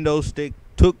the kendo stick,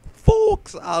 took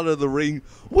forks out of the ring.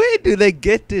 Where do they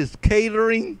get this?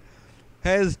 Catering?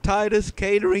 Has Titus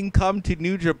Catering come to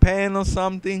New Japan or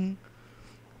something?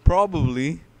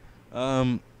 Probably.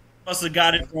 Must have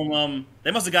got it from they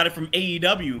must have got it from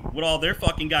AEW with all their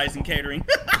fucking guys in catering.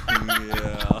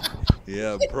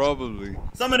 Yeah, probably.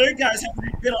 Some of their guys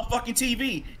haven't been on fucking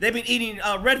TV. They've been eating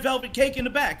red velvet cake in the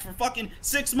back for fucking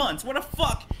 6 months. Where the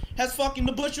fuck has fucking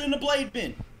the Butcher and the Blade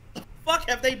been? The fuck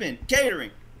have they been? Catering.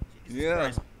 Jesus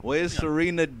Christ. Where's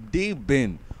Serena D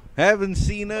been? Haven't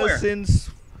seen her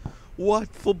since what?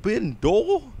 Forbidden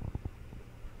Door?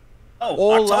 Oh,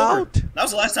 All October. Out? That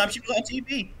was the last time she was on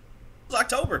TV. It was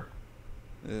October.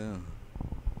 Yeah.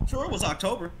 Sure, it was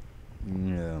October.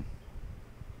 Yeah.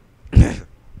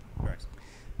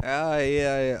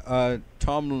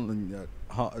 Tom,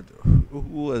 who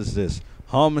was this?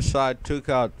 Homicide took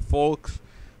out Forks.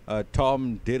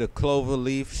 Tom did a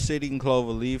cloverleaf, sitting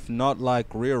cloverleaf, not like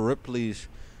Rhea Ripley's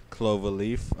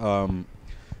cloverleaf,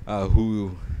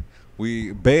 who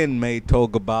Ben may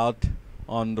talk about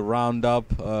on the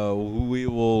roundup, who we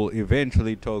will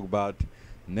eventually talk about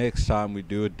next time we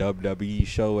do a WWE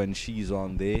show and she's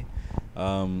on there.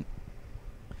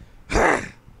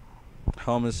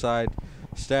 Homicide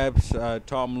stabs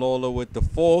Tom Lawlor with the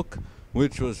fork,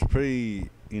 which was pretty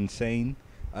insane.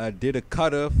 Did a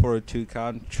cutter for a 2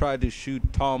 count, tried to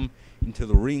shoot Tom into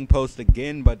the ring post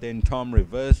again, but then Tom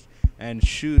reversed and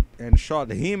shot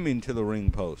him into the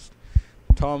ring post.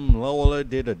 Tom Lawlor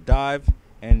did a dive,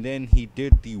 and then he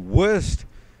did the worst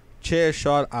chair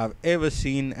shot I've ever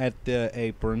seen at the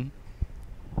apron.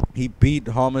 He beat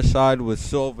Homicide with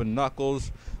silver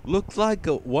knuckles. Looked like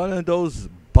one of those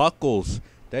buckles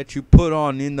that you put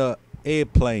on in the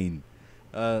airplane.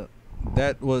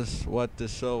 That was what the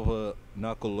silver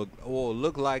knuckle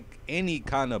looked like. Any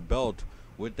kind of belt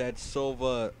with that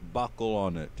silver buckle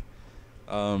on it.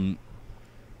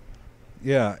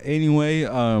 Yeah, anyway,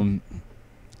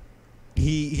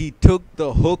 he took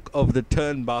the hook of the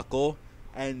turnbuckle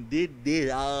and did this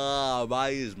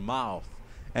by his mouth,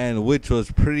 and which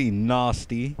was pretty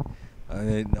nasty.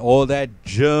 All that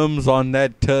germs on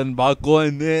that turnbuckle,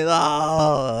 and then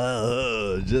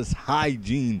just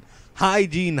hygiene.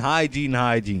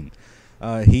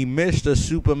 He missed a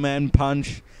Superman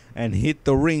punch and hit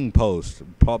the ring post.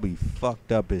 Probably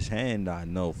fucked up his hand, I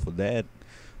know for that.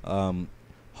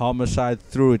 Homicide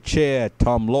threw a chair at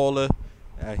Tom Lawlor.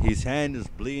 His hand is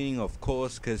bleeding, of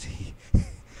course, because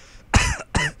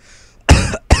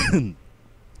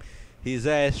his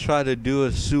ass tried to do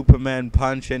a Superman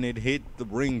punch and it hit the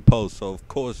ring post, so of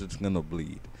course it's gonna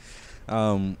bleed.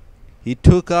 He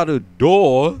took out a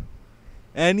door,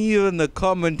 and even the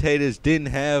commentators didn't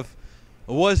have.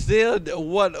 What's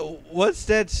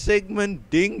that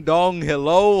segment, Ding Dong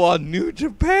Hello on New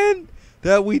Japan,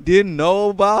 that we didn't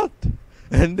know about?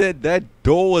 And that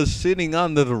door was sitting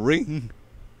under the ring.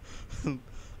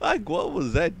 Like, what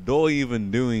was that door even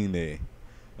doing there?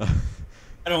 I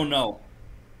don't know.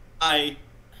 I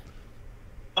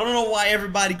don't know why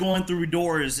everybody going through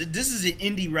doors. This is an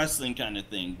indie wrestling kind of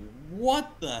thing.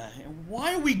 What the?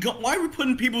 Why are we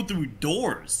putting people through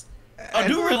doors? I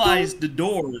do realize the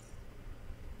doors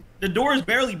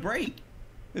barely break.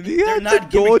 Yeah, the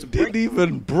door didn't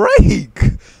even break.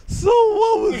 So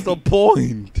what was the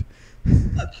point?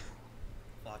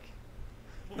 Fuck.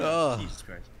 Jesus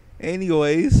Christ.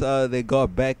 Anyways, they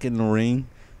got back in the ring.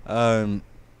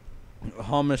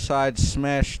 Homicide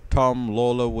smashed Tom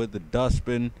Lawlor with the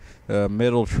dustbin,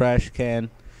 metal trash can.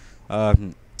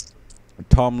 Tom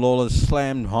Lawlor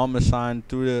slammed Homicide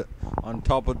on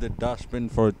top of the dustbin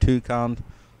for a 2 count.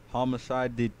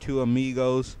 Homicide did 2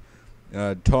 amigos.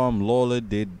 Tom Lawlor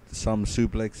did some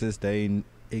suplexes. They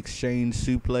exchanged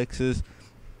suplexes.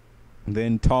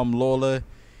 Then Tom Lawlor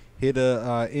hit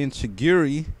a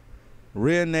insecurity,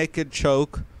 rear naked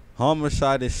choke.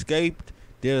 Homicide escaped,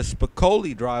 did a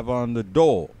Spicoli drive on the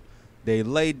door. They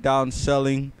laid down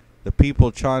selling. The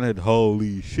people chanted,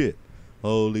 "Holy shit,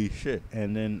 holy shit."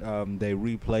 And then they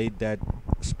replayed that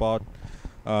spot.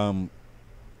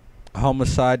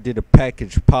 Homicide did a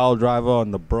package pile driver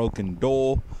on the broken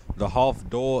door, the half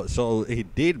door, so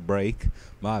it did break.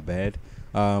 My bad.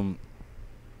 Tom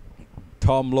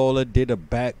Lawlor did a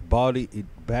back body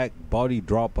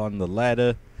drop on the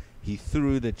ladder. He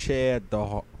threw the chair at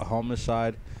the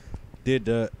Homicide. did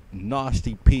a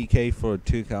nasty PK for a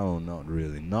 2 count. Not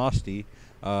really nasty.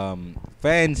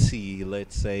 Fancy,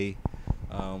 let's say,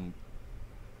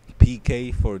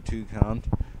 PK for a 2 count.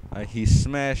 He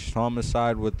smashed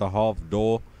Homicide with the half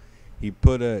door. He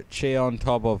put a chair on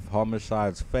top of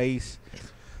Homicide's face.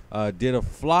 Did a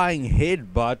flying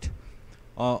headbutt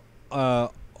off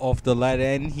the ladder,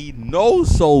 and he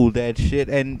no-sold that shit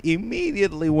and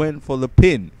immediately went for the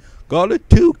pin. Got a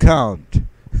 2 count.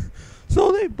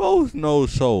 So they both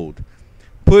no-sold.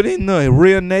 Put in the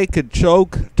rear naked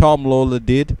choke. Tom Lawlor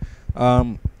did.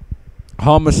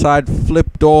 Homicide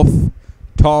flipped off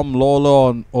Tom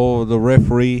Lawlor or the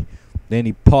referee. Then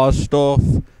he passed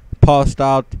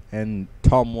out, and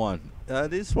Tom won.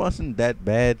 This wasn't that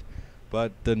bad,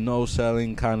 but the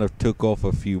no-selling kind of took off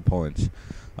a few points.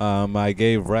 I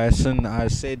gave Rassen, I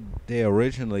said they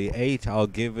originally 8. I'll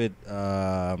give it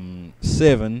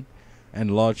 7,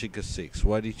 and Logic a 6.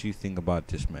 What did you think about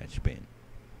this match, Ben?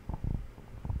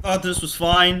 Thought this was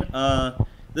fine.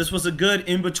 This was a good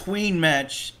in-between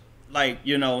match. Like,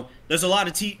 you know, there's a lot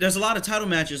of title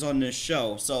matches on this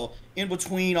show. So in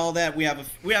between all that, we have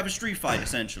a street fight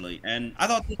essentially, and I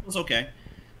thought this was okay.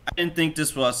 I didn't think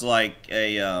this was like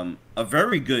a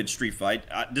very good street fight.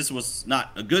 This was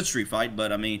not a good street fight,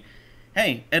 but I mean,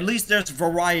 hey, at least there's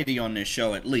variety on this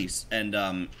show at least. And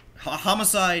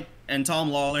Homicide and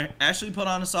Tom Lawlor actually put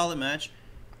on a solid match.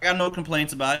 I got no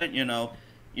complaints about it. You know,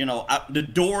 the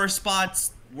door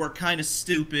spots were kind of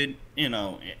stupid. You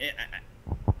know,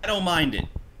 I don't mind it.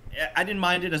 I didn't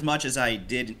mind it as much as I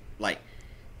did, like,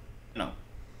 you know,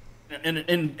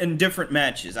 in different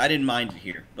matches. I didn't mind it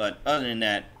here, but other than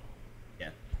that,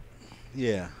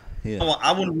 yeah.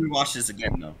 I wouldn't rewatch this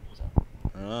again though.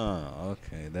 Oh,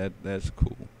 okay, that's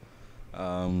cool.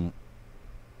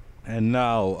 And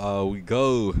now we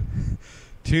go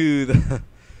to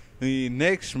the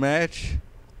next match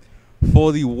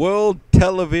for the World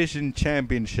Television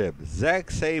Championship.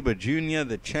 Zack Sabre Jr.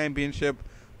 the championship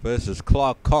versus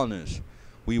Clark Connors.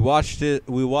 We watched it.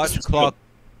 We watched Clark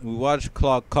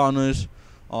Connors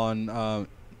on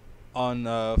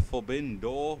Forbidden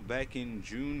Door back in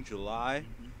June, July.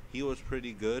 He was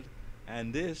pretty good.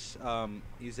 And this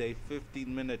is a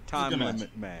 15-minute time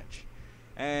limit match.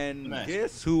 And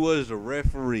guess who was the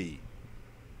referee?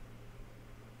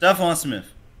 Stephon Smith.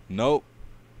 Nope.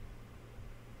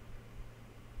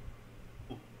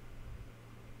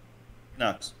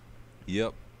 Knox.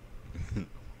 Yep.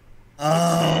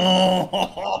 Oh,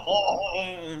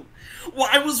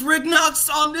 why was Rick Knox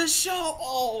on this show?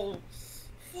 Oh,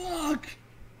 fuck.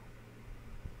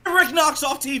 Rick Knox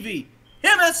off TV.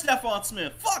 Him and Stephon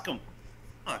Smith. Fuck him.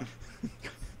 Fuck.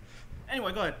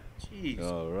 Anyway, go ahead. Jeez.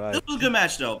 All right. This was a good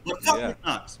match, though. But fuck Rick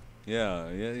Knox. Yeah,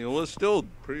 it was still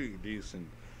pretty decent.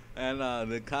 And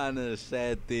the kind of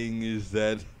sad thing is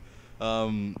that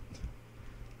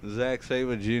Zack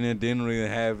Sabre Jr. didn't really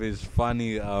have his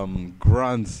funny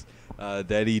grunts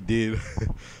that he did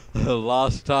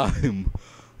last time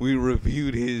we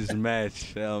reviewed his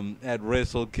match at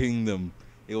Wrestle Kingdom.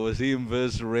 It was him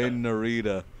versus Ren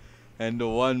Narita. And the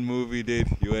one move he did,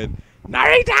 he went,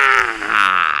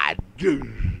 Narita!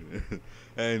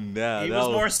 And he was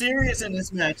more serious in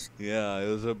this match. Yeah, it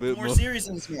was a bit more serious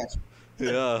in this match.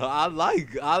 Yeah, I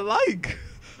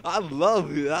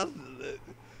love it.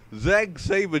 Zack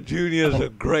Sabre Jr. is a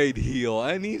great heel,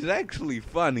 and he's actually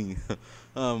funny.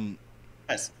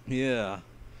 Yes. Yeah.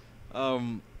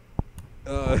 And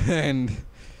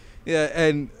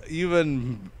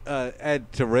even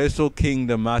at Wrestle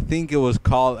Kingdom, I think it was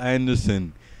Carl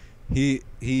Anderson. He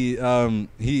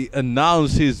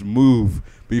announced his move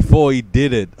before he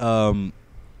did it.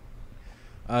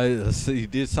 He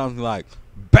did something like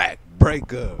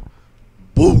backbreaker,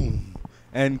 boom.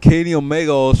 And Kenny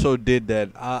Omega also did that.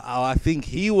 I think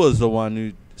he was the one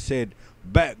who said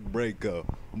backbreaker,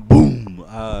 boom.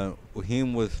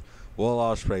 Him with Will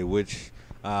Ospreay, which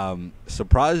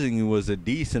surprisingly was a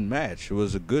decent match. It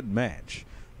was a good match.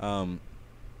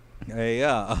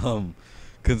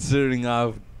 Considering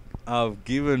I've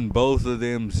given both of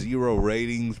them 0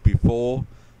 ratings before.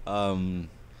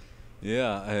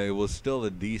 It was still a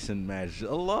decent match.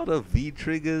 A lot of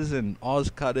V-triggers and Oz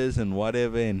cutters and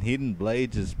whatever, and hidden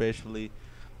blades especially.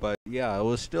 But yeah, it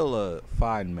was still a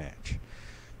fine match.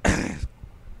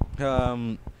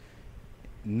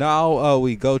 Now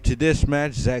we go to this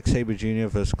match. Zack Sabre Jr.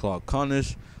 versus Clark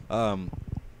Connors.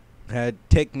 Had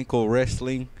technical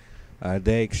wrestling.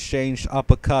 They exchanged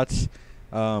uppercuts.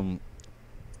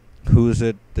 Who's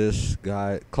it? This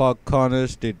guy. Clark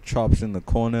Connors did chops in the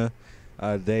corner.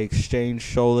 They exchanged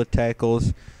shoulder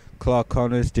tackles. Clark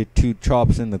Connors did 2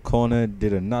 chops in the corner,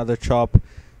 did another chop.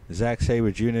 Zack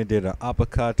Sabre Jr. did an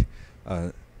uppercut.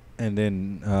 And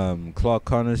then Clark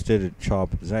Connors did a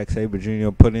chop. Zack Sabre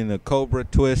Jr. put in a Cobra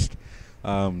twist.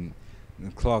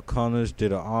 Clark Connors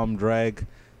did an arm drag.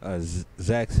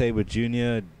 Zack Sabre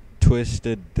Jr.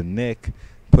 twisted the neck,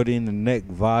 put in the neck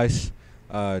vice,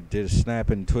 did a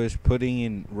snap and twist, putting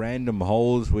in random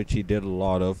holes, which he did a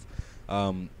lot of.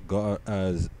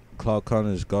 Clark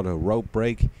Connors got a rope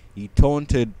break. He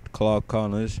taunted Clark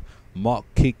Connors, mock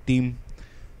kicked him.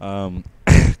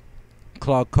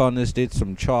 Clark Connors did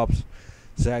some chops.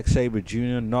 Zack Sabre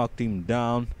Jr. knocked him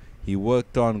down. He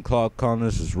worked on Clark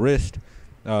Connors' wrist,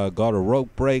 got a rope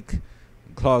break.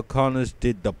 Clark Connors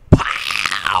did the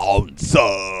pouncer.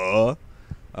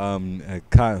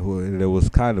 It was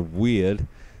kind of weird.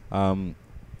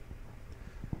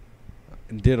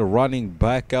 Did a running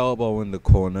back elbow in the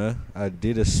corner.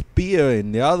 Did a spear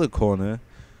in the other corner.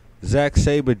 Zack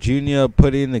Sabre Jr.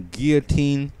 put in a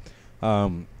guillotine.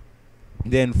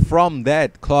 Then from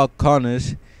that, Clark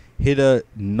Connors hit a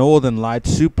Northern Light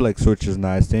suplex, which is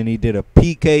nice. Then he did a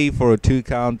PK for a 2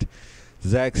 count.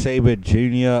 Zack Sabre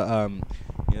Jr.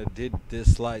 Did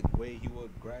this like where he would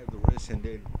grab the wrist and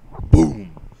then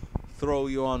boom, throw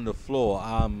you on the floor.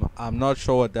 I'm not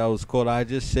sure what that was called. I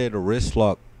just said a wrist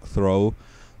lock throw.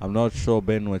 I'm not sure,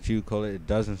 Ben, what you call it. It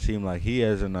doesn't seem like he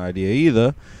has an idea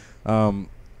either. I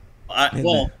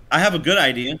have a good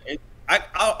idea.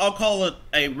 I'll call it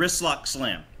a wrist lock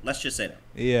slam. Let's just say that.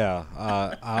 Yeah,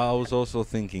 I was also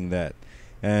thinking that.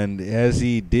 And as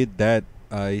he did that,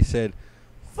 he said,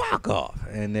 "Fuck off!"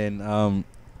 And then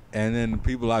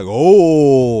people like,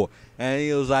 "Oh!" And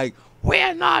he was like,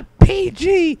 "We're not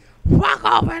PG. Fuck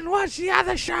off and watch the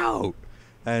other show."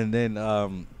 And then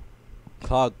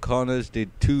Clark Connors did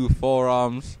 2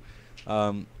 forearms.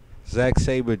 Zack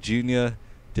Sabre Jr.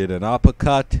 did an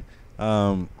uppercut.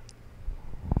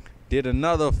 Did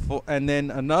another and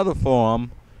then another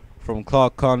forearm from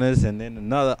Clark Connors, and then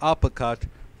another uppercut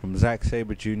from Zack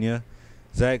Sabre Jr.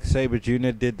 Zack Sabre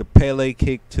Jr. did the Pele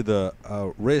kick to the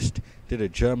wrist, did a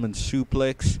German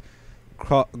suplex.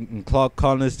 Clark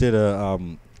Connors did a,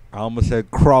 I almost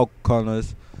said Croc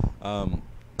Connors.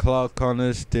 Clark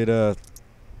Connors did a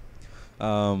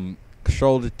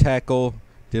shoulder tackle,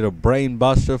 did a brain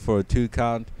buster for a 2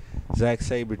 count. Zack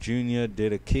Sabre Jr.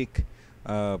 did a kick,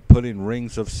 put in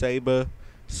Rings of Saber,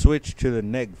 switched to the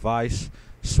neck vice,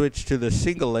 switched to the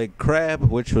single leg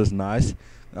crab, which was nice.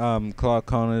 Clark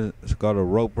Connors got a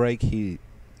rope break. He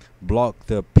blocked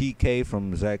the PK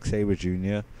from Zack Sabre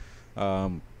Jr.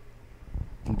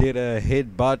 Did a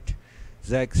headbutt.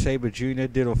 Zack Sabre Jr.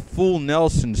 did a full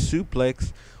Nelson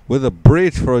suplex with a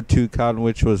bridge for a 2 count,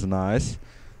 which was nice.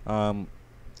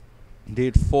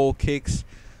 Did 4 kicks.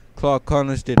 Clark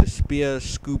Connors did a spear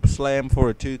scoop slam for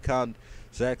a 2 count.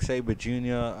 Zack Sabre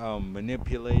Jr.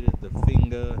 Manipulated the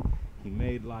finger. He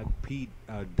made like Pete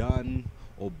Dunne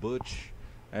or Butch,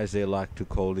 as they like to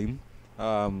call him.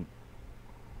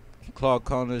 Clark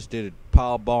Connors did a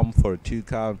power bomb for a 2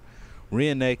 count.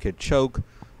 Rear naked choke.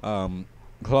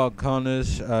 Clark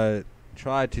Connors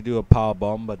tried to do a power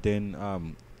bomb, but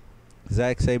then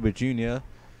Zack Sabre Jr.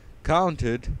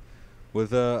 countered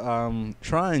with a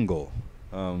triangle.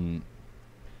 And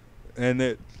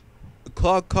it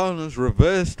Clark Connors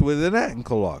reversed with an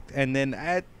ankle lock. And then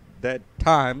at that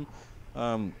time,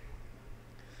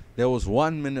 there was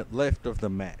 1 minute left of the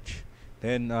match.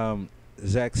 Then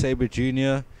Zack Sabre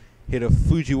Jr. hit a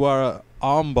Fujiwara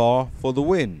armbar for the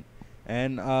win.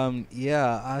 And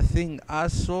I think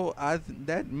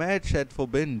that match at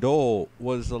Forbidden Door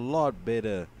was a lot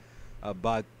better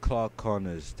by Clark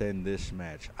Connors than this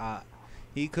match.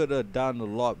 He could have done a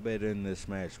lot better in this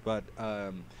match, but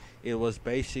it was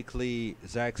basically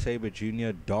Zack Sabre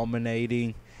Jr.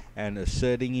 dominating and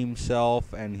asserting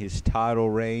himself and his title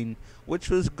reign,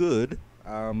 which was good.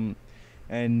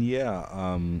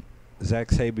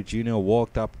 Zack Sabre Jr.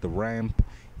 walked up the ramp.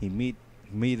 He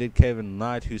meted Kevin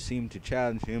Knight, who seemed to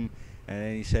challenge him, and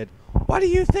then he said, "What do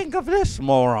you think of this,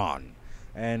 moron?"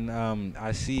 And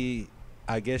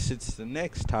I guess it's the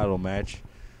next title match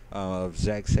of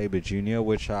Zack Sabre Jr.,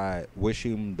 which I wish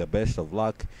him the best of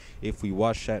luck if we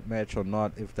watch that match or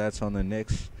not, if that's on the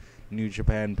next New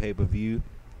Japan pay-per-view.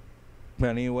 But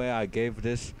anyway, I gave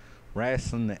this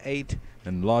Wrestling an 8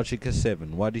 and Logic a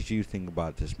 7. What did you think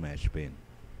about this match, Ben?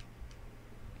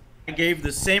 I gave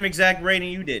the same exact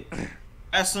rating you did.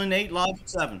 Wrestling 8, Logic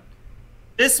 7.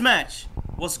 This match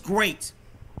was great.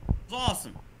 It was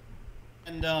awesome.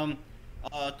 And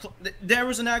there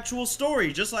was an actual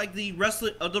story, just like the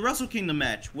Wrestle Kingdom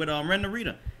match with Ren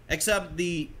Narita. Except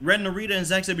the Ren Narita and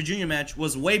Zack Sabre Jr. match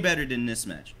was way better than this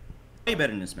match. Way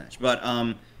better than this match. But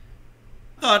I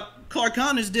thought Clark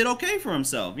Connors did okay for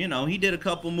himself. You know, he did a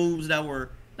couple moves that were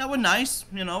that were nice,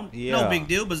 you know, Yeah. no big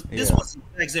deal. But this Yeah. was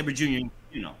Zack Sabre Jr.,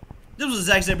 you know. This was a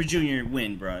Zack Sabre Jr.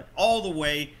 win, bro. All the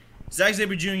way. Zack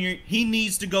Sabre Jr., he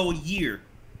needs to go a year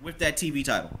with that TV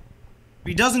title. If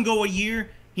he doesn't go a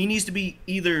year, he needs to be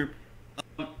either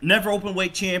never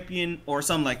Openweight champion or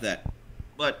something like that.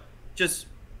 But just,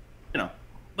 you know.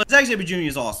 But Zack Sabre Jr.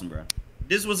 is awesome, bro.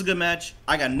 This was a good match.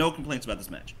 I got no complaints about this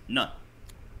match. None.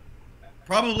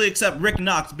 Probably except Rick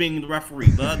Knox being the referee.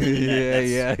 But other than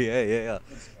that, yeah.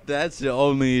 That's the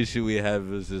only issue we have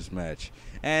with this match.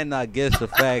 And I guess the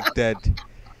fact that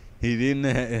he didn't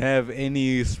have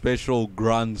any special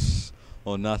grunts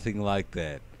or nothing like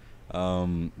that.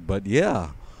 But yeah.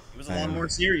 it was a lot more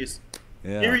serious.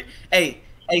 Yeah.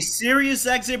 A serious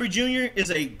Zack Sabre Jr.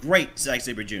 is a great Zack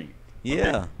Sabre Jr.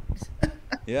 Yeah.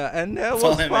 Yeah, and that That's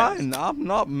all was that fine. matters. I'm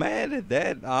not mad at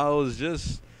that. I was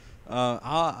just,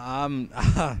 I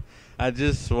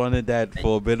just wanted that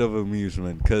for a bit of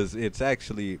amusement because it's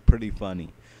actually pretty funny.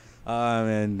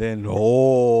 And then,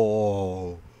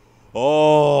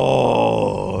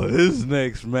 his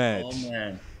next match. Oh,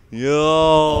 man.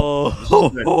 Yo. This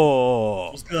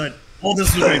was good. Oh,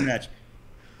 this was a great match.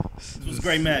 This was a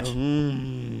great match.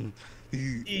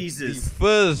 The Jesus.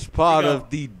 first part Here we go. of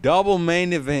the double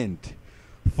main event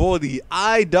for the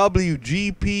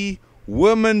IWGP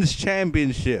Women's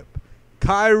Championship.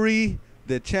 Kyrie,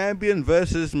 the champion,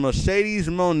 versus Mercedes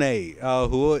Moné,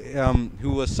 who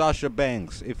was Sasha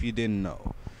Banks, if you didn't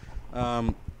know.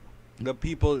 The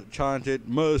people chanted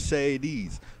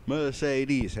Mercedes,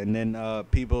 Mercedes, and then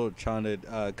people chanted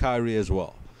Kyrie as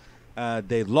well.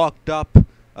 They locked up,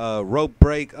 rope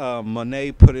break.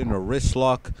 Monet put in a wrist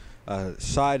lock,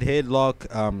 side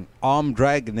headlock, arm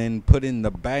drag, and then put in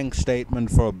the bank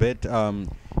statement for a bit.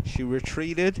 She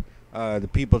retreated. The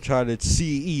people chanted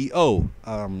CEO.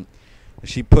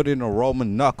 She put in a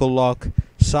Roman knuckle lock,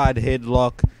 side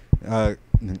headlock.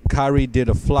 Kyrie did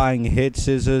a flying head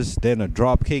scissors, then a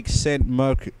drop kick, sent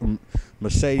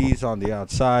Mercedes on the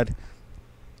outside.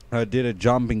 Did a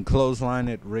jumping clothesline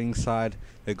at ringside.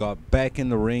 They got back in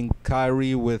the ring.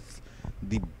 Kyrie with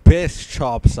the best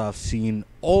chops I've seen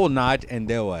all night, and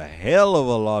there were a hell of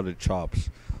a lot of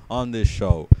chops on this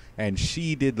show, and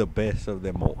she did the best of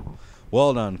them all.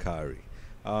 Well done, Kyrie.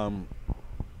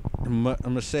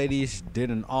 Mercedes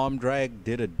did an arm drag,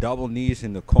 did a double knees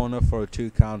in the corner for a 2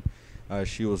 count.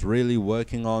 She was really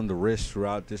working on the wrist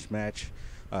throughout this match.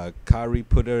 Kyrie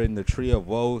put her in the tree of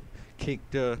woe,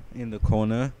 kicked her in the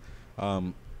corner.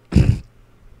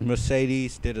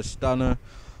 Mercedes did a stunner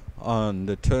on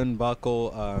the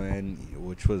turnbuckle, and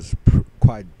which was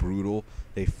quite brutal.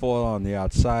 They fought on the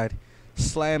outside,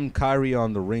 slammed Kyrie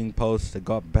on the ring post. They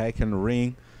got back in the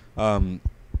ring.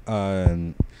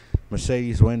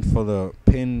 Mercedes went for the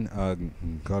pin,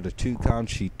 got a 2 count.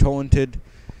 She taunted.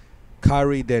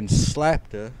 Kyrie then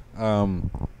slapped her.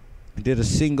 Did a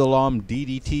single arm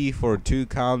DDT for a 2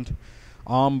 count.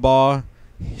 Arm bar.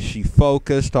 She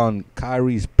focused on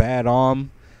Kyrie's bad arm.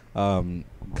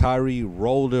 Kyrie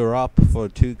rolled her up for a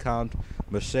 2 count.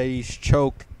 Mercedes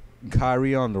choked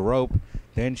Kyrie on the rope.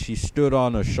 Then she stood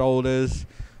on her shoulders.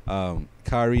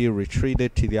 Kyrie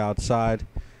retreated to the outside.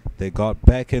 They got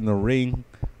back in the ring.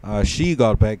 She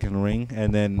got back in the ring.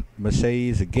 And then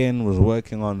Mercedes again was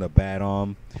working on the bad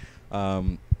arm.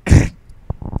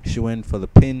 She went for the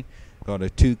pin. Got a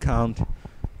 2 count.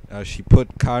 She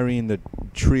put Kyrie in the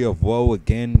tree of woe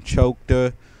again. Choked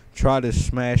her. Tried to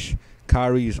smash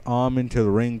Kyrie's arm into the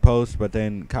ring post, but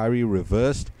then Kyrie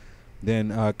reversed.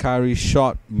 Then Kyrie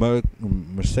shot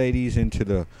Mercedes into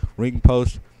the ring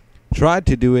post. Tried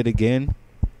to do it again,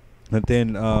 but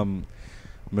then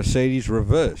Mercedes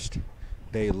reversed.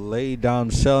 They laid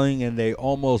down selling, and they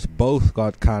almost both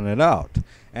got counted out.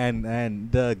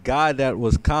 And the guy that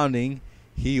was counting,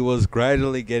 he was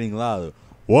gradually getting louder.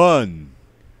 1,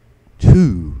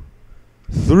 2,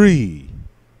 3,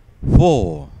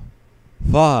 4,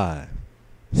 5,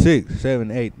 6,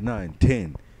 7, 8, 9,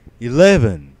 10,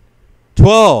 11,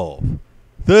 12,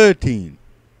 13,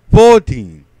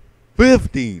 14,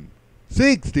 15,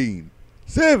 16,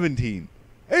 17,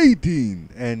 18.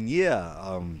 And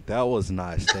yeah, that was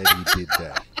nice that he did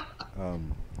that. That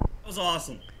was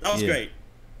awesome. That was great.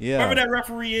 Yeah. Whoever that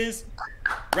referee is,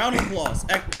 round of applause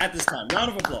at this time. Round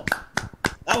of applause.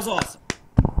 That was awesome.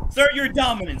 Assert your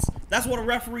dominance. That's what a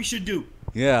referee should do.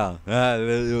 Yeah,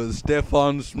 it was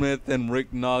Stefan Smith and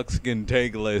Rick Knox can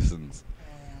take lessons.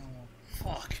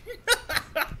 Fuck.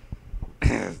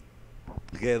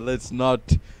 Okay, let's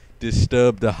not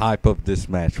disturb the hype of this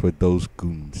match with those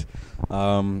goons.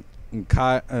 And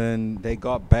they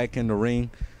got back in the ring.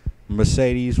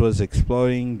 Mercedes was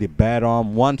exploiting the bad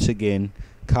arm once again.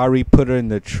 Kyrie put her in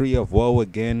the tree of woe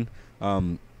again.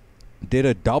 Did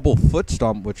a double foot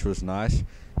stomp, which was nice.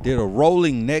 Did a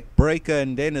rolling neck breaker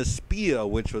and then a spear,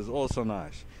 which was also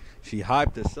nice. She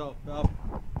hyped herself up.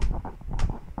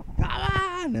 Come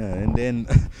on! And then,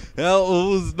 well, it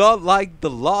was not like the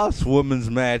last women's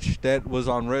match that was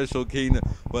on Wrestle Kingdom,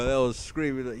 where they was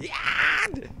screaming, like, yeah!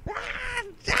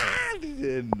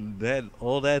 And that,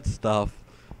 all that stuff.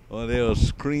 Well, they were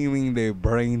screaming their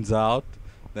brains out,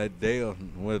 that they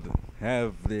would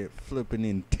have their flipping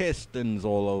intestines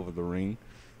all over the ring.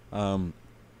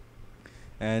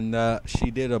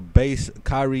 She did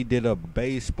Kyrie did a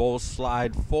baseball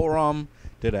slide forearm,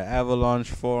 did an avalanche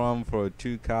forearm for a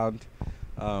 2 count.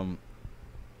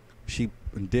 She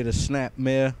did a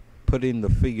snapmare, put in the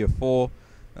figure 4.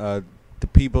 The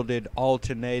people did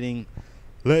alternating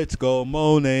 "Let's go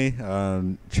Monet"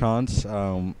 chants.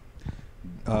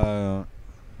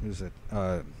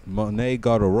 Monet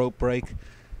got a rope break.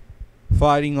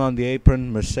 Fighting on the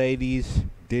apron, Mercedes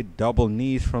did double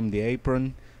knees from the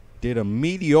apron. Did a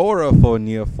Meteora for a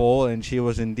near fall, and she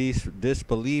was in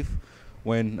disbelief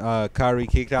when Kyrie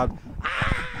kicked out.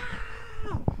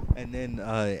 And then,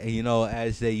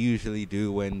 as they usually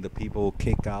do when the people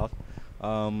kick out,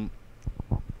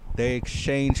 they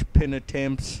exchanged pin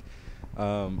attempts.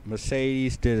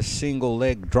 Mercedes did a single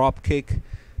leg drop kick.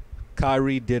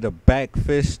 Kyrie did a back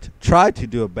fist, tried to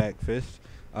do a back fist,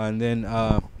 and then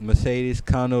Mercedes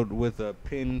countered with a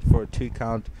pin for a 2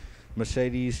 count.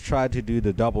 Mercedes tried to do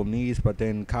the double knees, but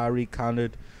then Kyrie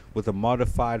countered with a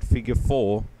modified figure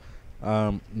 4.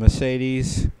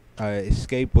 Mercedes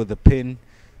escaped with a pin,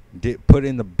 put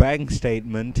in the bank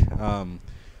statement.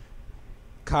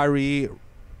 Kyrie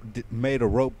made a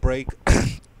rope break.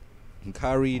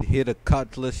 Kyrie hit a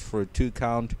cutlass for a 2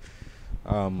 count.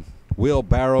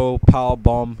 Wheelbarrow,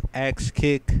 powerbomb, axe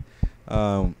kick,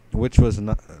 which was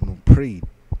pretty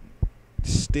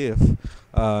stiff.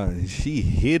 She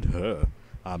hit her,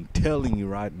 I'm telling you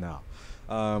right now.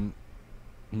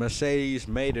 Mercedes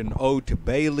made an ode to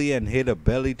Bailey and hit a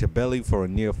belly to belly for a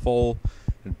near fall,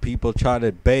 and people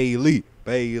chanted Bailey.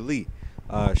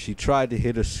 She tried to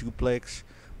hit a suplex,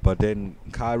 but then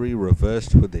Kyrie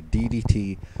reversed with a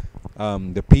DDT.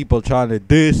 The people chanted,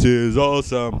 "This is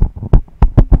awesome,"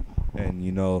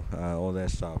 and all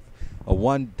that stuff.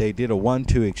 They did a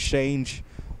 1-2 exchange.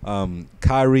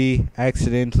 Kyrie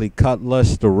accidentally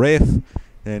cutlassed the ref,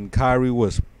 and Kyrie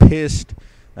was pissed,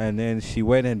 and then she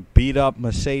went and beat up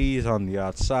Mercedes on the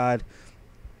outside,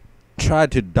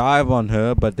 tried to dive on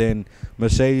her, but then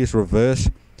Mercedes reversed.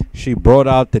 She brought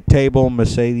out the table,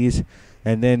 Mercedes,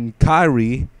 and then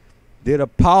Kyrie did a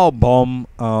power bomb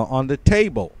on the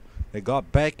table. They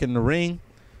got back in the ring.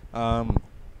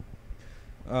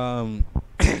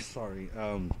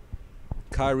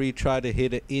 Kyrie tried to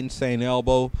hit an insane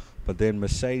elbow, but then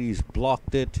Mercedes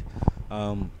blocked it.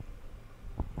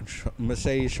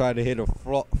 Mercedes tried to hit a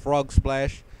frog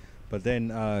splash, but then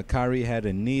Kyrie had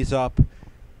her knees up.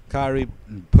 Kyrie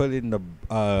put in the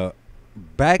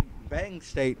back bang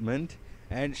statement,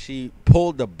 and she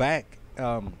pulled the back,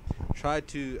 tried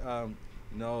to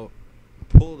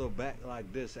pull the back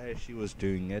like this as she was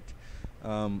doing it.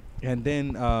 And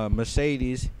then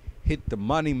Mercedes hit the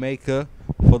money maker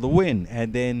for the win,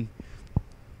 and then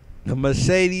the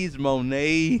Mercedes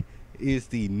Monet is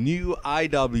the new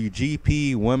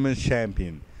IWGP Women's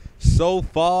Champion. So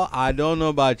far, I don't know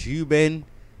about you, Ben,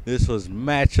 this was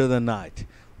match of the night.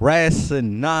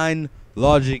 Wrestling 9,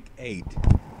 Logic 8.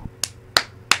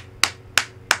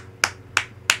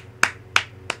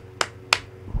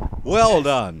 Well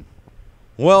done.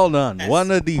 Well done. Yes. One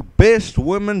of the best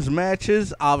women's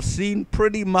matches I've seen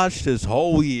pretty much this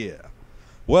whole year.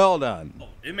 Well done.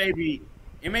 It may be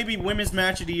women's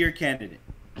match of the year candidate.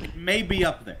 It may be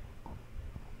up there.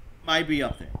 Might be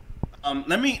up there.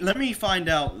 Let me find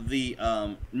out the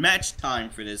match time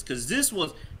for this, because this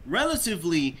was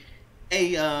relatively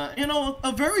a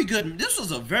very good. This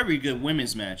was a very good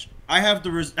women's match. I have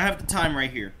the time right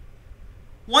here.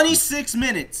 26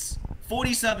 minutes,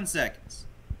 47 seconds.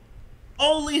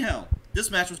 Holy hell,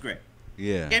 this match was great.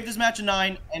 Yeah. Gave this match a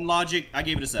 9, and Logic, I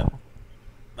gave it a 7.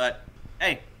 But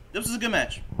hey, this was a good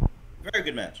match. Very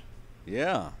good match.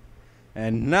 Yeah.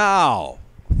 And now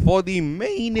for the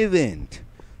main event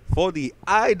for the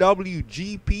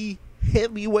IWGP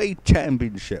Heavyweight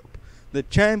Championship. The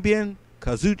champion,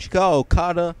 Kazuchika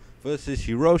Okada versus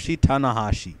Hiroshi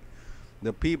Tanahashi.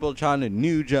 The people chanted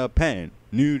New Japan,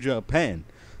 New Japan.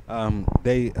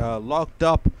 They locked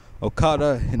up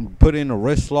Okada and put in a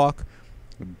wrist lock.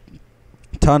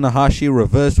 Tanahashi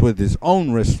reversed with his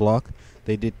own wrist lock.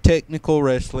 They did technical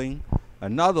wrestling,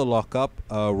 another lockup,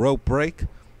 rope break.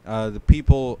 The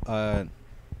people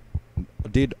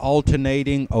did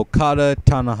alternating Okada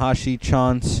Tanahashi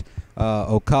chants.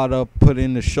 Okada put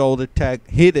in the shoulder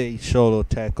hit a shoulder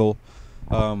tackle.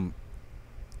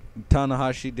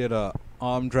 Tanahashi did a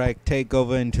arm drag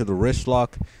takeover into the wrist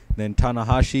lock. Then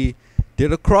Tanahashi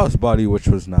did a crossbody, which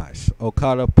was nice.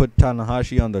 Okada put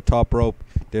Tanahashi on the top rope,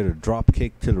 did a drop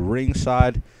kick to the ring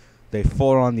side. They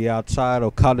fought on the outside.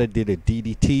 Okada did a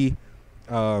DDT,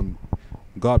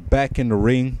 got back in the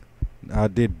ring,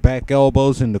 did back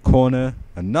elbows in the corner,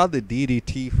 another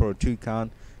DDT for a 2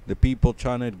 count. The people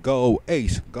trying to go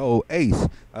ace,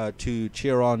 to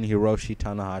cheer on Hiroshi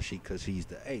Tanahashi because he's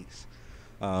the ace.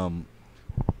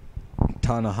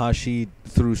 Tanahashi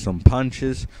threw some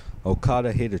punches.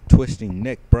 Okada hit a twisting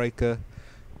neck breaker.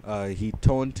 He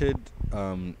taunted.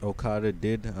 Okada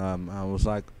did. I was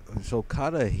like, is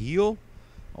Okada a heel?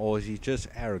 Or is he just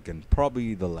arrogant?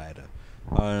 Probably the latter.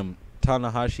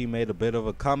 Tanahashi made a bit of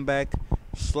a comeback.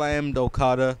 Slammed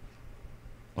Okada.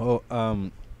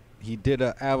 He did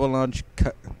an avalanche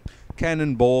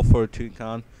cannonball for a 2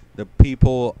 count. The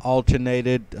people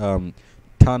alternated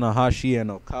Tanahashi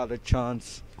and Okada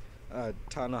chants.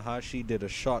 Tanahashi did a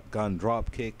shotgun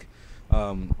drop kick,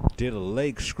 did a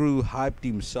leg screw, hyped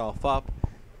himself up,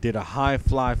 did a high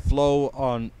fly flow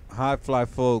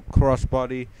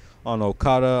crossbody on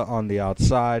Okada on the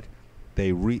outside.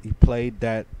 They replayed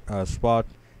that spot.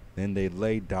 Then they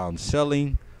laid down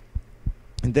selling.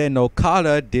 And then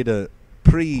Okada did a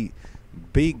pretty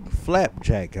big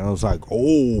flapjack. And I was like,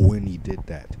 oh, when he did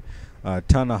that.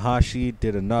 Tanahashi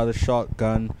did another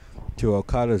shotgun to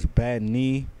Okada's bad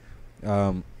knee.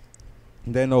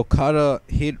 Then Okada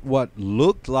hit what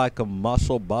looked like a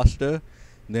muscle buster,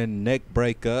 then neck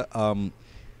breaker.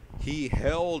 He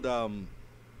held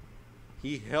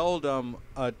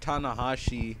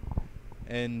Tanahashi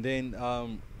and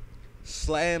then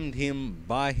slammed him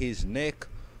by his neck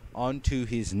onto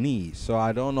his knee. So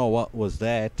I don't know what was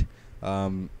that.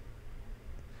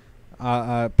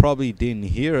 I probably didn't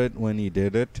hear it when he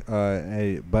did it,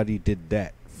 but he did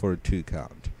that for a 2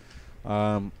 count.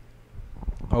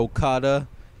 Okada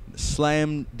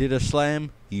did a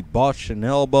slam. He botched an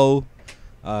elbow,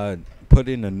 put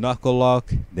in a knuckle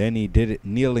lock. Then he did it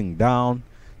kneeling down.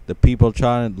 The people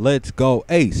trying, let's go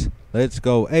ace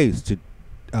to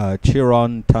cheer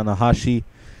on Tanahashi.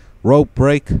 Rope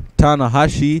break.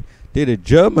 Tanahashi did a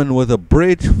German with a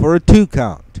bridge for a 2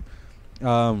 count.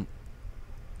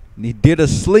 He did a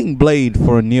sling blade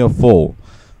for a near fall.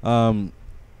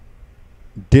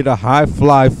 Did a high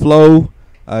fly flow.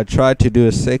 Tried to do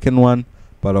a second one,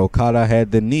 but Okada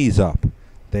had the knees up.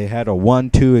 They had a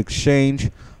 1-2 exchange.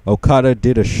 Okada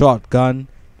did a shotgun.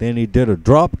 Then he did a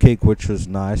drop kick, which was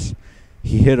nice.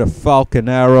 He hit a Falcon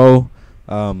Arrow.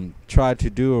 Tried to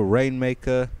do a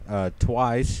Rainmaker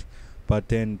twice, but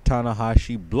then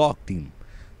Tanahashi blocked him.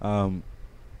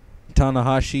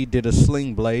 Tanahashi did a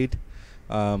sling blade.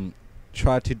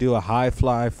 Tried to do a high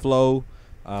fly flow.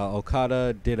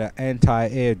 Okada did an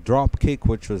anti-air drop kick,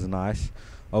 which was nice.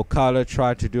 Okada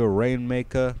tried to do a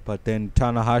Rainmaker, but then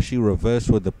Tanahashi reversed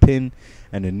with a pin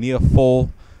and a near fall.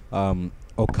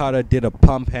 Okada did a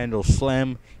pump handle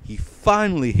slam. He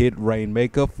finally hit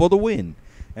Rainmaker for the win.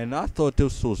 And I thought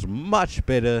this was much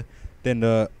better than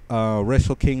the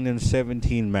Wrestle Kingdom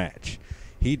 17 match.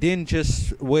 He didn't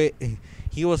just wait.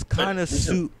 He was kind of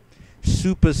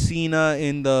Super Cena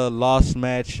in the last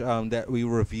match that we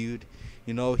reviewed.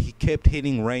 You know, he kept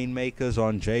hitting Rainmakers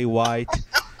on Jay White.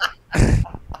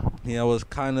 You know, it was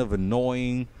kind of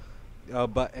annoying.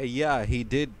 But yeah, he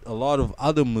did a lot of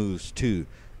other moves too,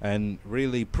 and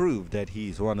really proved that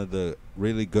he's one of the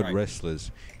really good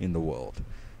wrestlers in the world.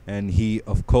 And he,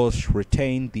 of course,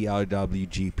 retained the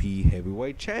IWGP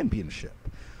Heavyweight Championship.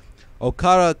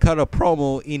 Okada cut a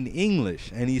promo in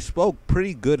English, and he spoke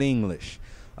pretty good English.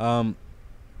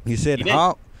 He said,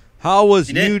 how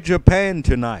was New Japan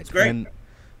tonight? It's great. And,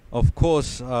 of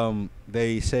course,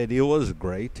 they said it was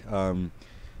great.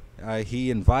 He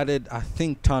invited, I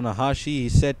think, Tanahashi. He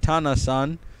said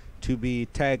Tana-san to be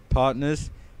tag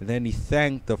partners. And then he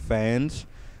thanked the fans.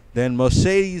 Then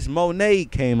Mercedes Moné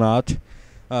came out.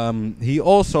 He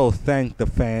also thanked the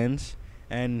fans.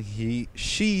 And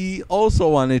she also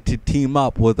wanted to team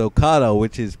up with Okada,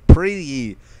 which is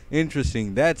pretty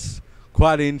interesting. That's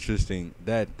quite interesting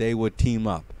that they would team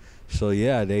up. So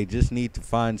yeah, they just need to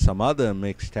find some other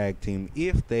mixed tag team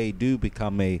if they do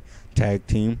become a tag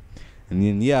team. And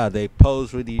then yeah, they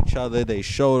posed with each other. They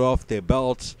showed off their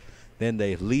belts. Then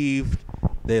they left.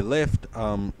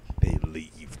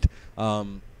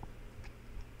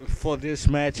 For this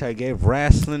match, I gave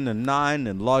Wrestling a 9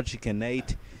 and Logic an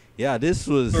 8. Yeah, this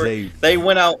was They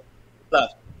went out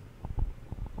left.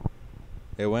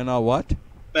 They went out what?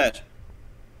 Match.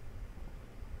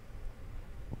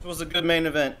 It was a good main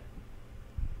event.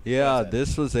 Yeah,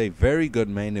 this was a very good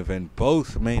main event.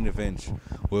 Both main events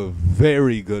were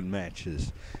very good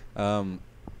matches. And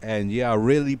yeah,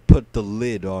 really put the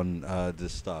lid on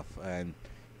this stuff. And,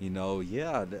 you know,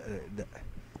 yeah,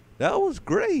 that was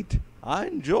great. I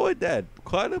enjoyed that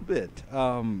quite a bit.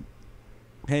 And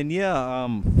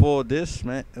yeah, for this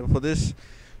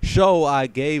show, I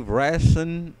gave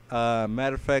Rassen,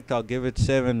 matter of fact, I'll give it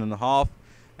 7.5,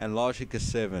 and Logic is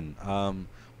 7.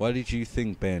 What did you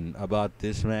think, Ben, about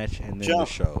this match and then the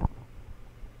show?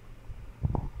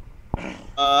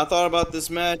 I thought about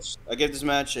this match. I gave this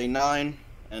match a 9,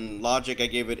 and Logic I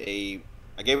gave it an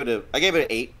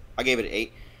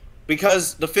 8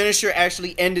 because the finisher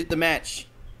actually ended the match,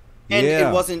 and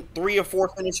it wasn't 3 or 4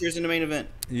 finishers in the main event.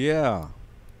 Yeah.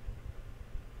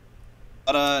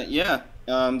 But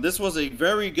this was a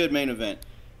very good main event.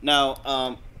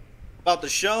 Now, about the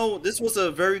show, this was a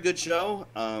very good show.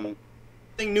 I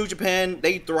think New Japan,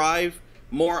 they thrive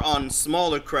more on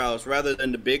smaller crowds rather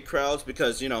than the big crowds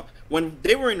because, you know, when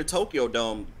they were in the Tokyo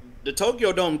Dome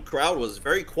crowd was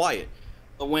very quiet.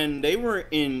 But when they were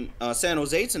in San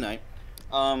Jose tonight,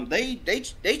 they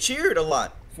cheered a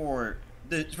lot for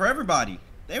everybody.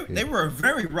 They were a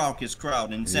very raucous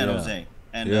crowd in San Jose,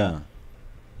 and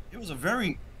it was a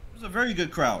very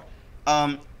good crowd.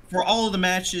 For all of the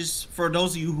matches, for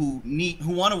those of you who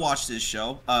want to watch this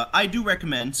show, I do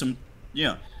recommend some.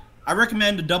 Yeah, I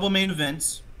recommend the double main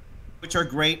events, which are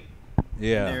great.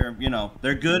 Yeah,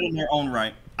 they're good in their own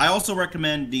right. I also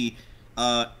recommend the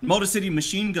Motor City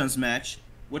Machine Guns match,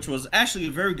 which was actually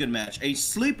a very good match, a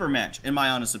sleeper match in my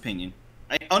honest opinion,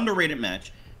 an underrated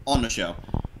match on the show.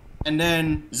 And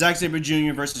then Zack Sabre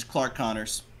Jr. versus Clark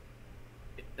Connors.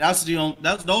 Those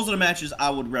are the matches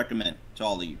I would recommend to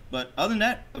all of you. But other than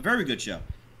that, a very good show.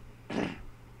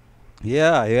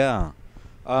 Yeah.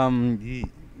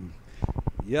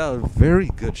 Yeah, very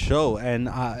good show, and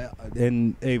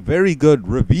a very good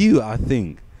review. I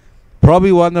think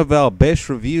probably one of our best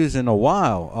reviews in a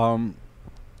while.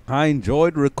 I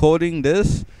enjoyed recording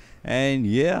this, and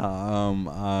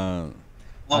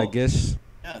I guess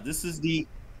this is the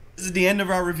end of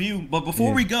our review. But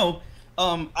before we go,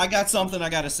 I got something I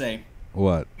gotta say.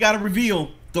 What? We gotta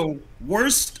reveal the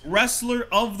worst wrestler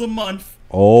of the month.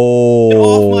 Oh.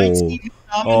 Off my TV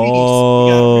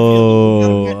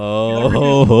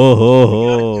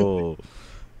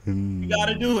we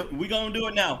gotta do it. We're gonna do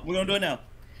it now.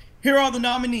 Here are the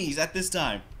nominees at this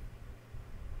time.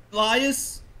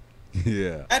 Elias.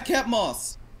 Yeah. At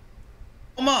Moss.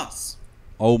 Omos.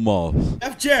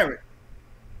 F. Jarrett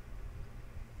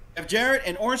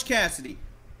and Orange Cassidy.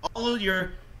 All of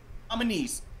your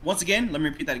nominees. Once again, let me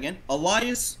repeat that again.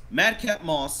 Elias, Madcap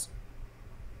Moss,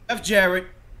 F. Jarrett,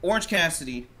 Orange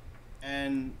Cassidy,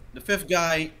 and the 5th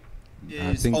guy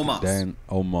is Omos.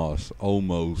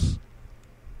 Omos.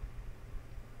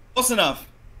 Close enough.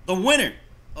 The winner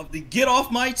of the Get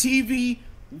Off My TV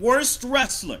Worst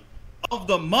Wrestler of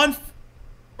the Month,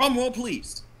 drum roll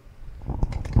please.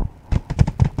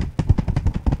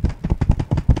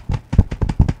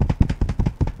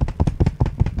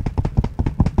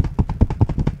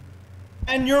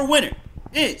 And your winner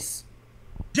is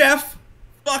Jeff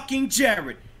fucking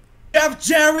Jarrett. Jeff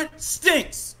Jarrett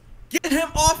stinks. Get him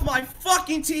off my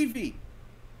fucking TV.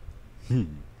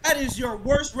 That is your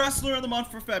worst wrestler of the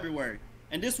month for February.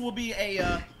 And this will be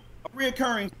a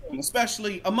reoccurring thing,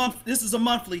 especially a month. This is a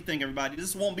monthly thing, everybody.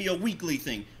 This won't be a weekly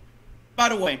thing. By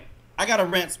the way, I got to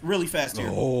rant really fast here.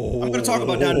 I'm going to talk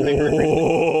about Dynamite.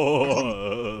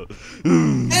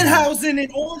 Danhausen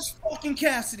and Orange fucking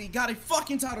Cassidy got a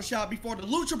fucking title shot before the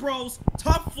Lucha Bros,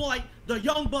 Top Flight, the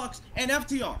Young Bucks, and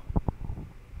FTR.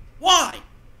 Why?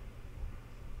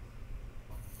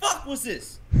 Fuck was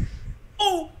this?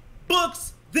 Who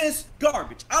books this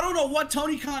garbage? I don't know what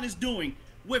Tony Khan is doing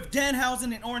with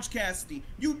Danhausen and Orange Cassidy.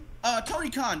 Tony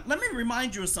Khan, let me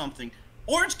remind you of something.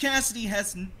 Orange Cassidy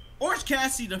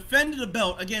defended the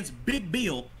belt against Big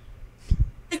Bill.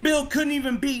 Big Bill couldn't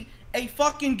even beat a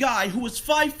fucking guy who was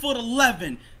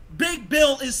 5'11". Big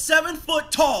Bill is 7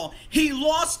 foot tall. He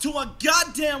lost to a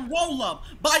goddamn roll-up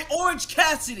by Orange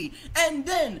Cassidy. And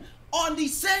then, on the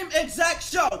same exact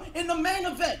show, in the main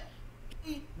event,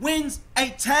 he wins a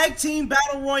tag team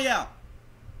battle royale.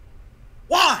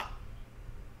 Why?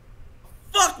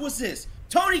 Fuck was this?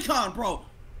 Tony Khan, bro,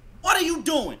 what are you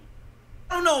doing?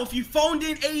 I don't know if you phoned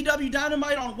in AEW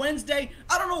Dynamite on Wednesday.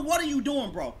 I don't know what are you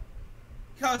doing, bro.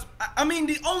 Because, I mean,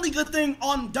 the only good thing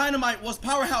on Dynamite was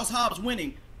Powerhouse Hobbs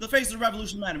winning the Face of the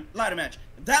Revolution ladder match.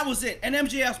 That was it. And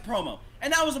MJF's promo.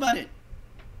 And that was about it.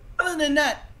 Other than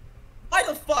that, Why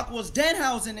the fuck was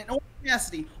Danhausen and Orange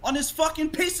Cassidy on this fucking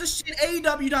piece of shit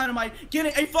AEW Dynamite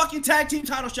getting a fucking tag team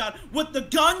title shot with the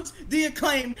Guns, the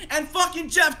Acclaim, and fucking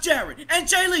Jeff Jarrett and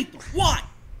Jay Lethal? Why?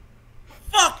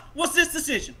 Fuck was this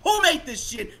decision? Who made this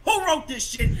shit? Who wrote this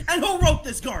shit? And who wrote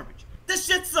this garbage? This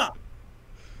shit sucks.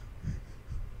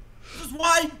 This is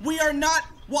why we are not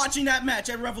watching that match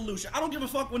at Revolution. I don't give a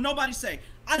fuck what nobody say.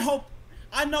 I know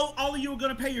all of you are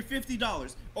gonna pay your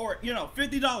 $50 or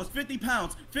 $50, 50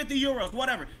 pounds, 50 euros,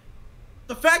 whatever.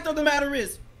 The fact of the matter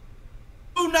is,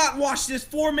 do not watch this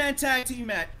 4-man tag team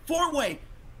match, 4-way,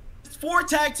 4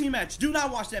 tag team match. Do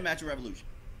not watch that match at Revolution.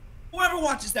 Whoever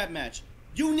watches that match,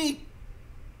 you need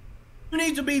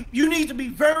to be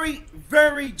very,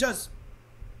 very just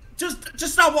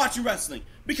stop watching wrestling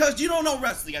because you don't know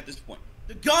wrestling at this point.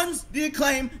 The Guns, the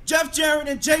Acclaim, Jeff Jarrett,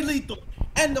 and Jay Lethal.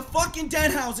 And the fucking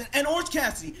Danhausen and Orange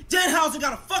Cassidy. Danhausen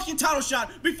got a fucking title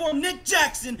shot before Nick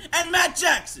Jackson and Matt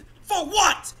Jackson. For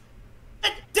what?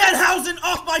 Get Danhausen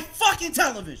off my fucking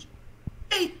television.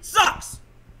 He sucks.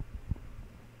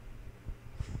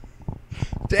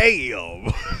 Damn.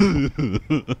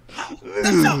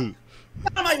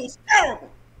 That was terrible.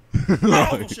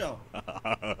 Terrible show.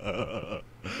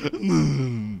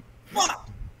 Fuck.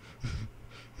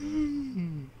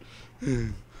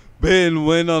 Ben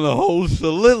went on a whole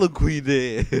soliloquy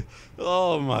there.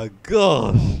 Oh my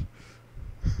gosh.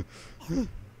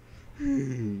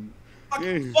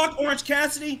 Fuck Orange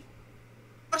Cassidy.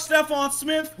 Fuck Stephon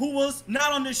Smith, who was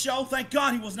not on this show. Thank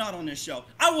God he was not on this show.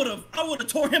 I would have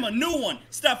tore him a new one,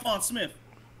 Stephon Smith.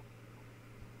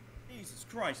 Jesus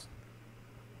Christ.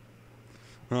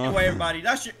 Anyway, everybody,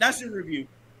 that's your review.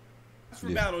 That's for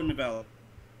Battle and Develop.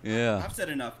 Yeah. I've said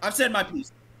enough. I've said my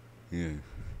piece. Yeah.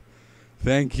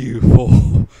 Thank you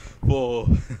for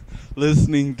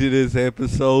listening to this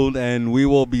episode, and we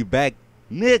will be back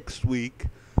next week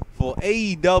for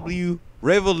AEW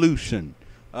Revolution.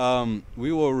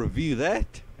 We will review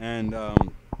that, and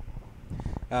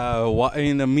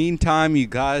in the meantime, you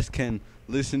guys can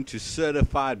listen to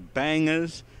Certified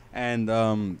Bangers,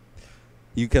 and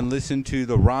you can listen to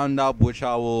the roundup, which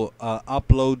I will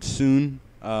upload soon.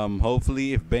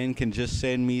 Hopefully, if Ben can just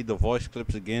send me the voice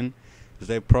clips again, because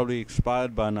they probably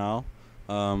expired by now.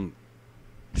 Be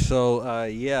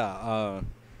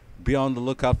on the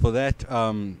lookout for that.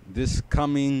 This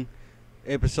coming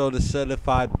episode of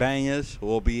Certified Bangers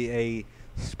will be a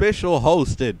special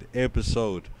hosted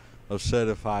episode of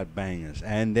Certified Bangers.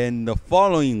 And then the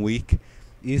following week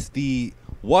is the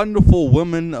Wonderful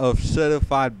Women of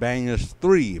Certified Bangers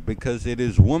 3, because it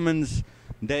is Women's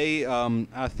Day.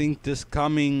 I think this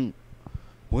coming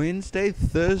Wednesday,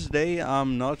 Thursday,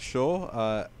 I'm not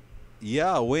sure.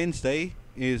 Wednesday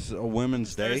is a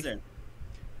Women's Day. Thursday.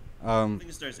 I think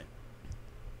it's Thursday.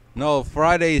 No,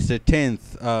 Friday is the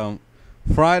 10th.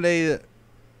 Friday,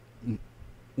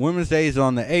 Women's Day is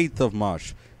on the 8th of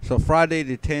March. So Friday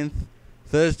the 10th,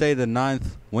 Thursday the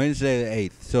 9th, Wednesday the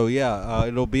 8th. So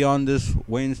it'll be on this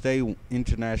Wednesday,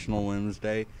 International Women's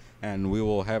Day. And we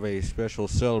will have a special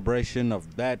celebration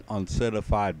of that on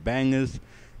Certified Bangers.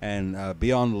 And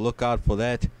be on the lookout for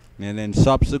that. And then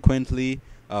subsequently,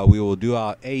 we will do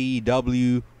our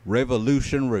AEW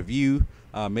Revolution review.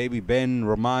 Maybe Ben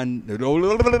remind if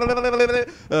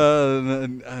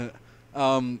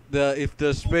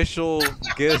the special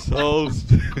guest host,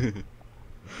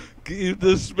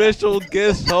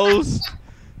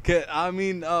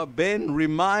 Ben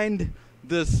remind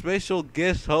the special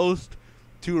guest host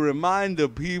to remind the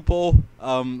people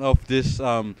of this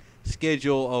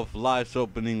schedule of Life's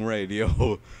Opening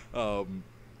Radio. So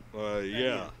I'll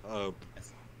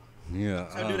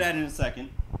do that in a second.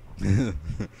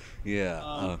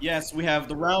 Yes, we have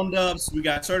the roundups. We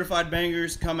got Certified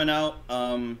Bangers coming out.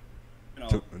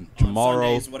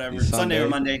 Tomorrow, Sundays, whatever, Sunday or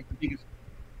Monday.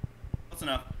 That's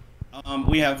enough.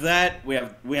 We have that. We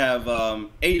have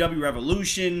AEW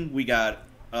Revolution. We got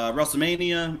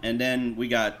WrestleMania, and then we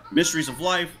got Mysteries of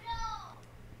Life.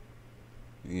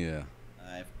 Yeah.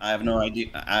 I have no idea.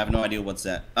 I have no idea what's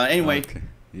that. Anyway. Okay.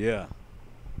 Yeah.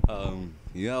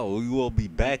 We will be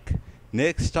back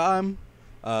next time.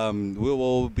 We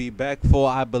will be back for,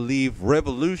 I believe,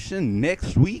 Revolution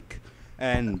next week.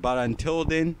 But until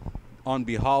then, on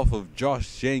behalf of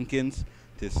Josh Jenkins,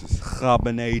 this is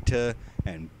Kgabo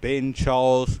and Ben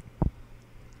Charles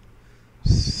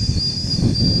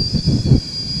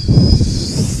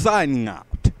signing out.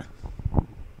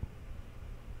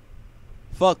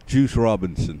 Fuck Juice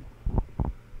Robinson.